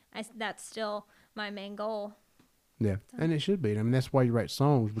song, that's still my main goal. Yeah, and it should be. I mean, that's why you write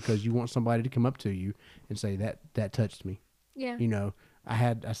songs, because you want somebody to come up to you and say that touched me. Yeah.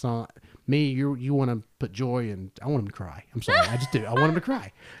 I saw me. You want to put joy, and I want them to cry. I'm sorry, I just do. I want them to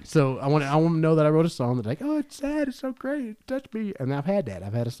cry. So I want them to know that I wrote a song that's like, oh, it's sad, it's so great, it touched me. And I've had that.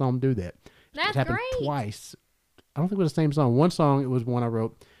 I've had a song do that. That's it's happened great. twice. I don't think it was the same song. One song, it was one I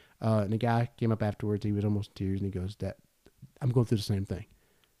wrote, and the guy came up afterwards. He was almost in tears, and he goes, "That I'm going through the same thing."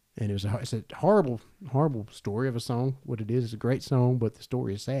 And it's a horrible, horrible story of a song. What it is, it's a great song, but the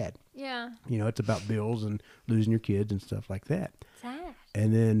story is sad. Yeah. It's about bills and losing your kids and stuff like that. Sad.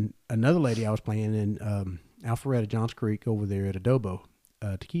 And then another lady I was playing in Alpharetta, Johns Creek, over there at Adobo,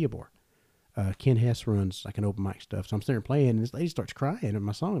 Tequila Bar. Ken Hess runs like an open mic stuff. So I'm sitting there playing, and this lady starts crying in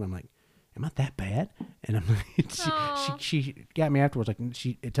my song, and I'm like, am I that bad? And I'm like, she got me afterwards, like,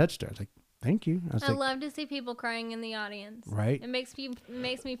 it touched her. I was like, thank you. I love to see people crying in the audience. Right. It makes me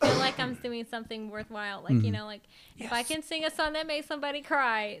feel like I'm doing something worthwhile. Like, like if I can sing a song that makes somebody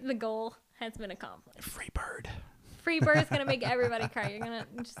cry, the goal has been accomplished. Free bird. Free Bird's going to make everybody cry. You're going to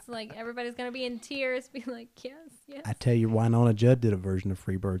just like, everybody's going to be in tears, be like, yes, yes. I tell you, Winona Judd did a version of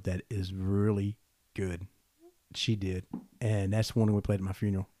Free Bird that is really good. She did. And that's one we played at my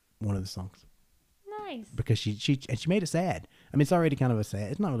funeral, one of the songs. Nice. Because she made it sad. I mean, it's already kind of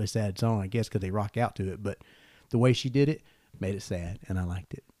it's not really a sad song, I guess, because they rock out to it, but the way she did it made it sad, and I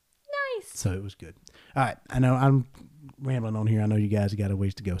liked it. Nice. So it was good. All right. I know I'm rambling on here. I know you guys got a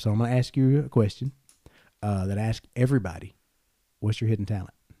ways to go. So I'm going to ask you a question that I ask everybody. What's your hidden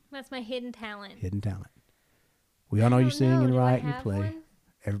talent? That's my hidden talent. Hidden talent. We all know you sing and Do I write and you have play. one?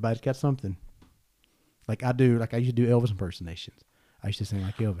 Everybody's got something. Like I do. Like I used to do Elvis impersonations. I used to sing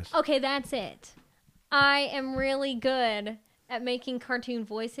like Elvis. Okay, that's it. I am really good at making cartoon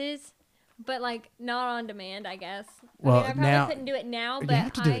voices, but like not on demand, I guess. Well, I probably now couldn't do it now, but you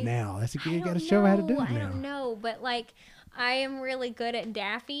have to do it now. That's I you got to don't show how to do know. it now. I don't know, but like I am really good at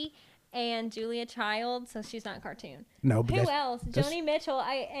Daffy and Julia Child, so she's not a cartoon. No, but Who that's, else? Joni Mitchell.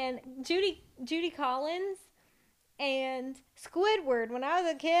 And Judy Collins and Squidward. When I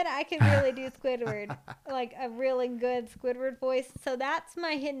was a kid, I could really do Squidward, like a really good Squidward voice. So that's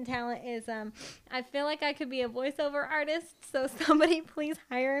my hidden talent. Is I feel like I could be a voiceover artist. So somebody please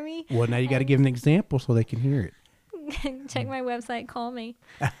hire me. Well, now you got to give an example so they can hear it. Check my website. Call me.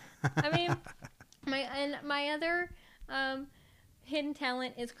 I mean, my other hidden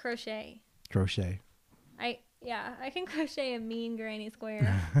talent is crochet. Crochet. I can crochet a mean granny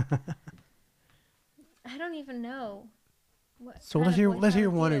square. I don't even know. So let's hear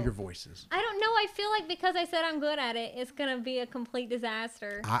one of your voices. I don't know. I feel like because I said I'm good at it, it's gonna be a complete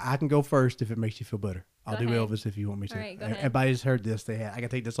disaster. I can go first if it makes you feel better. I'll do ahead. Elvis if you want me to. All right, go ahead. Everybody just heard this. I gotta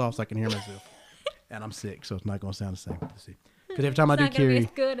take this off so I can hear myself. And I'm sick, so it's not gonna sound the same. Let's see. Because every time I do It's not gonna be karaoke,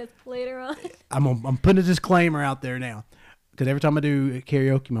 as good as later on. I'm putting a disclaimer out there now. Because every time I do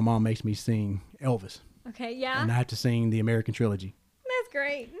karaoke, my mom makes me sing Elvis, Okay, yeah, and I have to sing the American trilogy. that's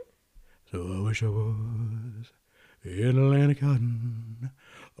great. So I wish I was in Atlantic cotton.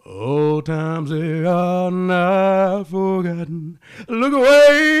 Old times they are not forgotten. Look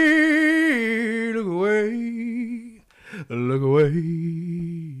away, look away, look away,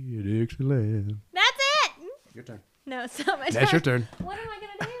 Dixieland. That's it. Your turn. No, it's not my turn. That's your turn. What am I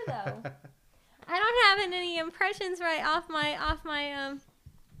gonna do though? I don't have any impressions right off my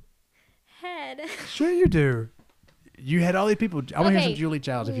head. Sure you do. You had all these people. I want to hear some Julie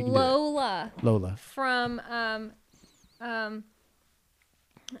Childs if you can Lola. do it. Lola. From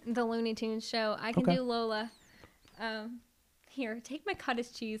the Looney Tunes show. I can Okay. do Lola. Here, take my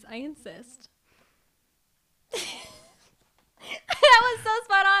cottage cheese. I insist. That was so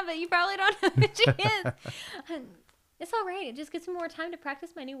spot on, but you probably don't know who she is. It's all right. It just gives me more time to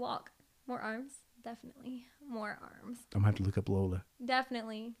practice my new walk. More arms. Definitely. More arms. I'm going to have to look up Lola.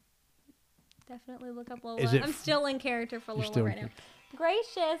 Definitely look up Lola. Is it I'm still in character for You're Lola still right now.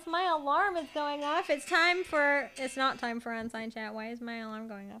 Gracious, my alarm is going off. It's not time for Unsigned Chat. Why is my alarm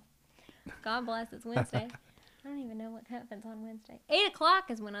going off? God bless, it's Wednesday. I don't even know what happens on Wednesday. 8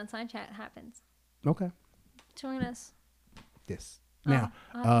 o'clock is when Unsigned Chat happens. Okay. Join us. Yes. Now,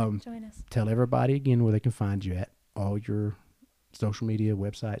 join us. tell everybody again where they can find you at. All your social media,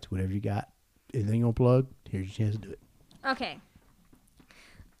 websites, whatever you got. Anything you want to plug, here's your chance to do it. Okay.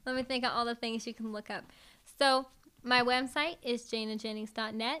 Let me think of all the things you can look up. So, my website is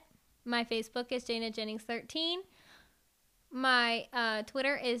jaynajennings.net. My Facebook is JaynaJennings13. My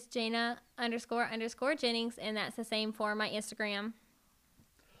Twitter is Jayna__Jennings, and that's the same for my Instagram.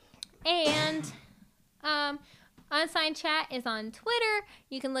 And Unsigned Chat is on Twitter.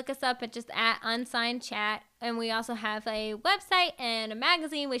 You can look us up at just at Unsigned Chat. And we also have a website and a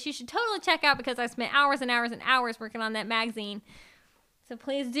magazine, which you should totally check out because I spent hours and hours and hours working on that magazine. So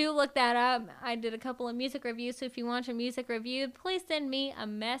please do look that up. I did a couple of music reviews, so if you want your music reviewed, please send me a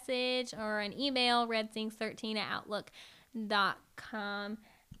message or an email, redsings13@outlook.com.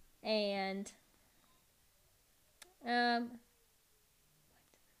 And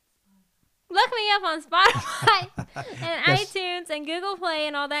look me up on Spotify and iTunes and Google Play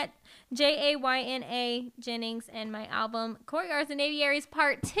and all that. Jayna Jennings, and my album Courtyards and Aviaries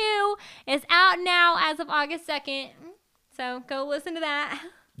Part 2 is out now as of August 2nd. So go listen to that.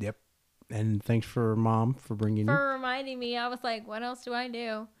 Yep. And thanks for Mom for bringing you. For reminding me. I was like, what else do I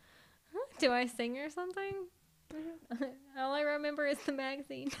do? Do I sing or something? All I remember is the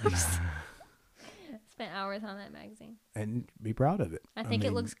magazine. Spent hours on that magazine. And be proud of it. I think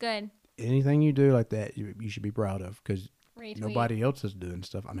it looks good. Anything you do like that, you should be proud of because Retweet. nobody else is doing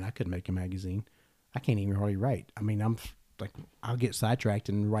stuff. I mean, I couldn't make a magazine. I can't even hardly write. I mean, I'll get sidetracked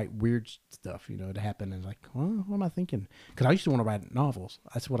and write weird stuff, to happen. And like, well, what am I thinking? Because I used to want to write novels.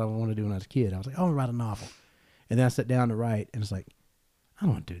 That's what I wanted to do when I was a kid. I was like, I want to write a novel. And then I sat down to write, and it's like, I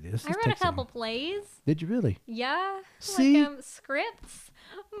don't want to do this. I wrote a couple plays. Did you really? Yeah. See? Like scripts.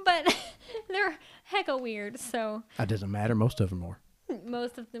 But they're hecka weird, so. That doesn't matter. Most of them are.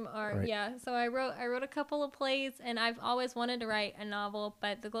 Most of them are, Right. yeah. So I wrote a couple of plays, and I've always wanted to write a novel,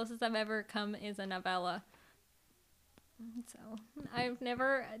 but the closest I've ever come is a novella. So I've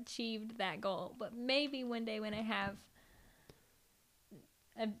never achieved that goal, but maybe one day when I have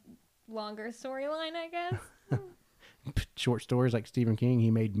a longer storyline, I guess. Short stories like Stephen King,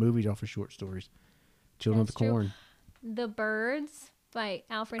 he made movies off of short stories. Children That's of the true. Corn. The Birds by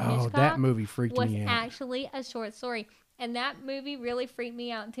Alfred Oh, Hitchcock that movie freaked was me out. actually a short story. And that movie really freaked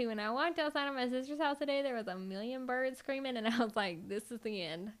me out too. When I walked outside of my sister's house today, there was a million birds screaming, and I was like, "This is the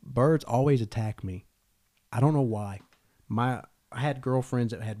end." Birds always attack me. I don't know why. I had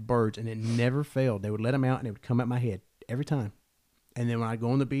girlfriends that had birds, and it never failed. They would let them out, and they would come at my head every time. And then when I go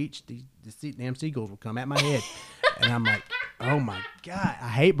on the beach, the damn seagulls would come at my head, and I'm like, "Oh my God, I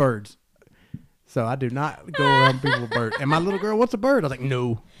hate birds." So I do not go around people with birds. And my little girl, what's a bird? I was like,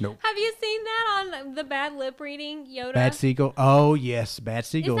 no. Have you seen that on the bad lip reading Yoda? Bad seagull. Oh, yes. Bad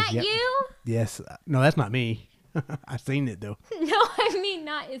seagulls. Is that you? Yes. No, that's not me. I've seen it, though. No, I mean,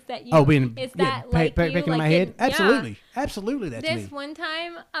 not is that you. Oh, being is that like you? pecking Like my head? yeah. Absolutely. Absolutely, that's me. This one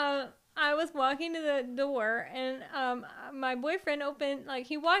time, I was walking to the door, and my boyfriend opened, like,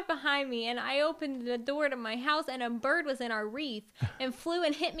 he walked behind me, and I opened the door to my house, and a bird was in our wreath and flew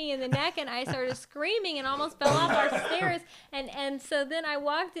and hit me in the neck, and I started screaming and almost fell off our stairs. And so then I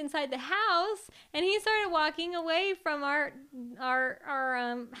walked inside the house, and he started walking away from our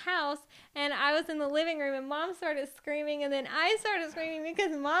house, and I was in the living room, and Mom started screaming, and then I started screaming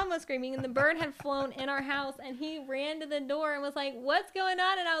because Mom was screaming, and the bird had flown in our house, and he ran to the door and was like, "What's going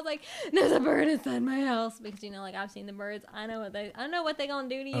on?" And I was like, "There's a bird inside my house," because like I've seen the birds. I know what they gonna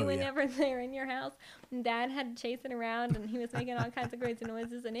do to you whenever they're in your house. And Dad had to chase it around, and he was making all kinds of crazy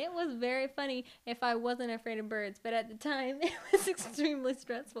noises, and it was very funny if I wasn't afraid of birds. But at the time, it was extremely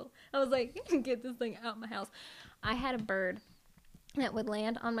stressful. I was like, "Get this thing out of my house." I had a bird that would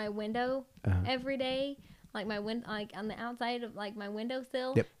land on my window every day. Like like on the outside of like my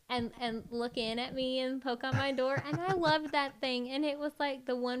windowsill, and look in at me and poke on my door, and I loved that thing, and it was like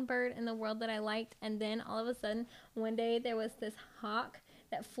the one bird in the world that I liked. And then all of a sudden, one day there was this hawk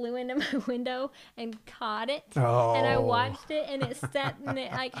that flew into my window and caught it, and I watched it, and it sat and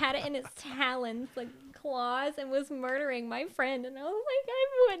it like had it in its talons, like claws, and was murdering my friend. And I was like,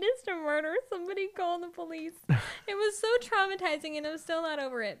 "I've witnessed a murder. Somebody call the police." It was so traumatizing, and I'm still not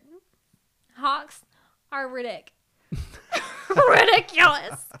over it. Hawks are ridiculous.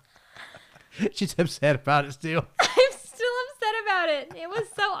 She's upset about it still. I'm still upset about it. It was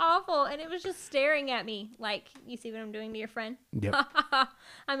so awful, and it was just staring at me like, "You see what I'm doing to your friend? Yep.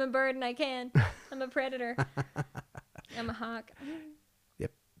 I'm a bird and I can. I'm a predator. I'm a hawk."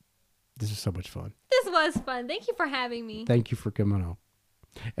 Yep. This is so much fun. This was fun. Thank you for having me. Thank you for coming on.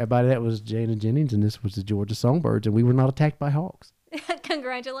 Everybody, that was Jayna Jennings, and this was the Georgia Songbirds, and we were not attacked by hawks.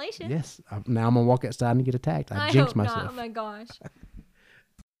 Congratulations. Yes. Now I'm going to walk outside and get attacked. I jinxed myself. Not. Oh, my gosh.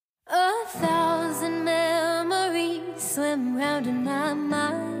 1,000 memories swim round in my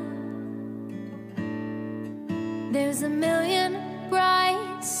mind. There's a million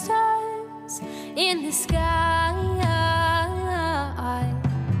bright stars in the sky.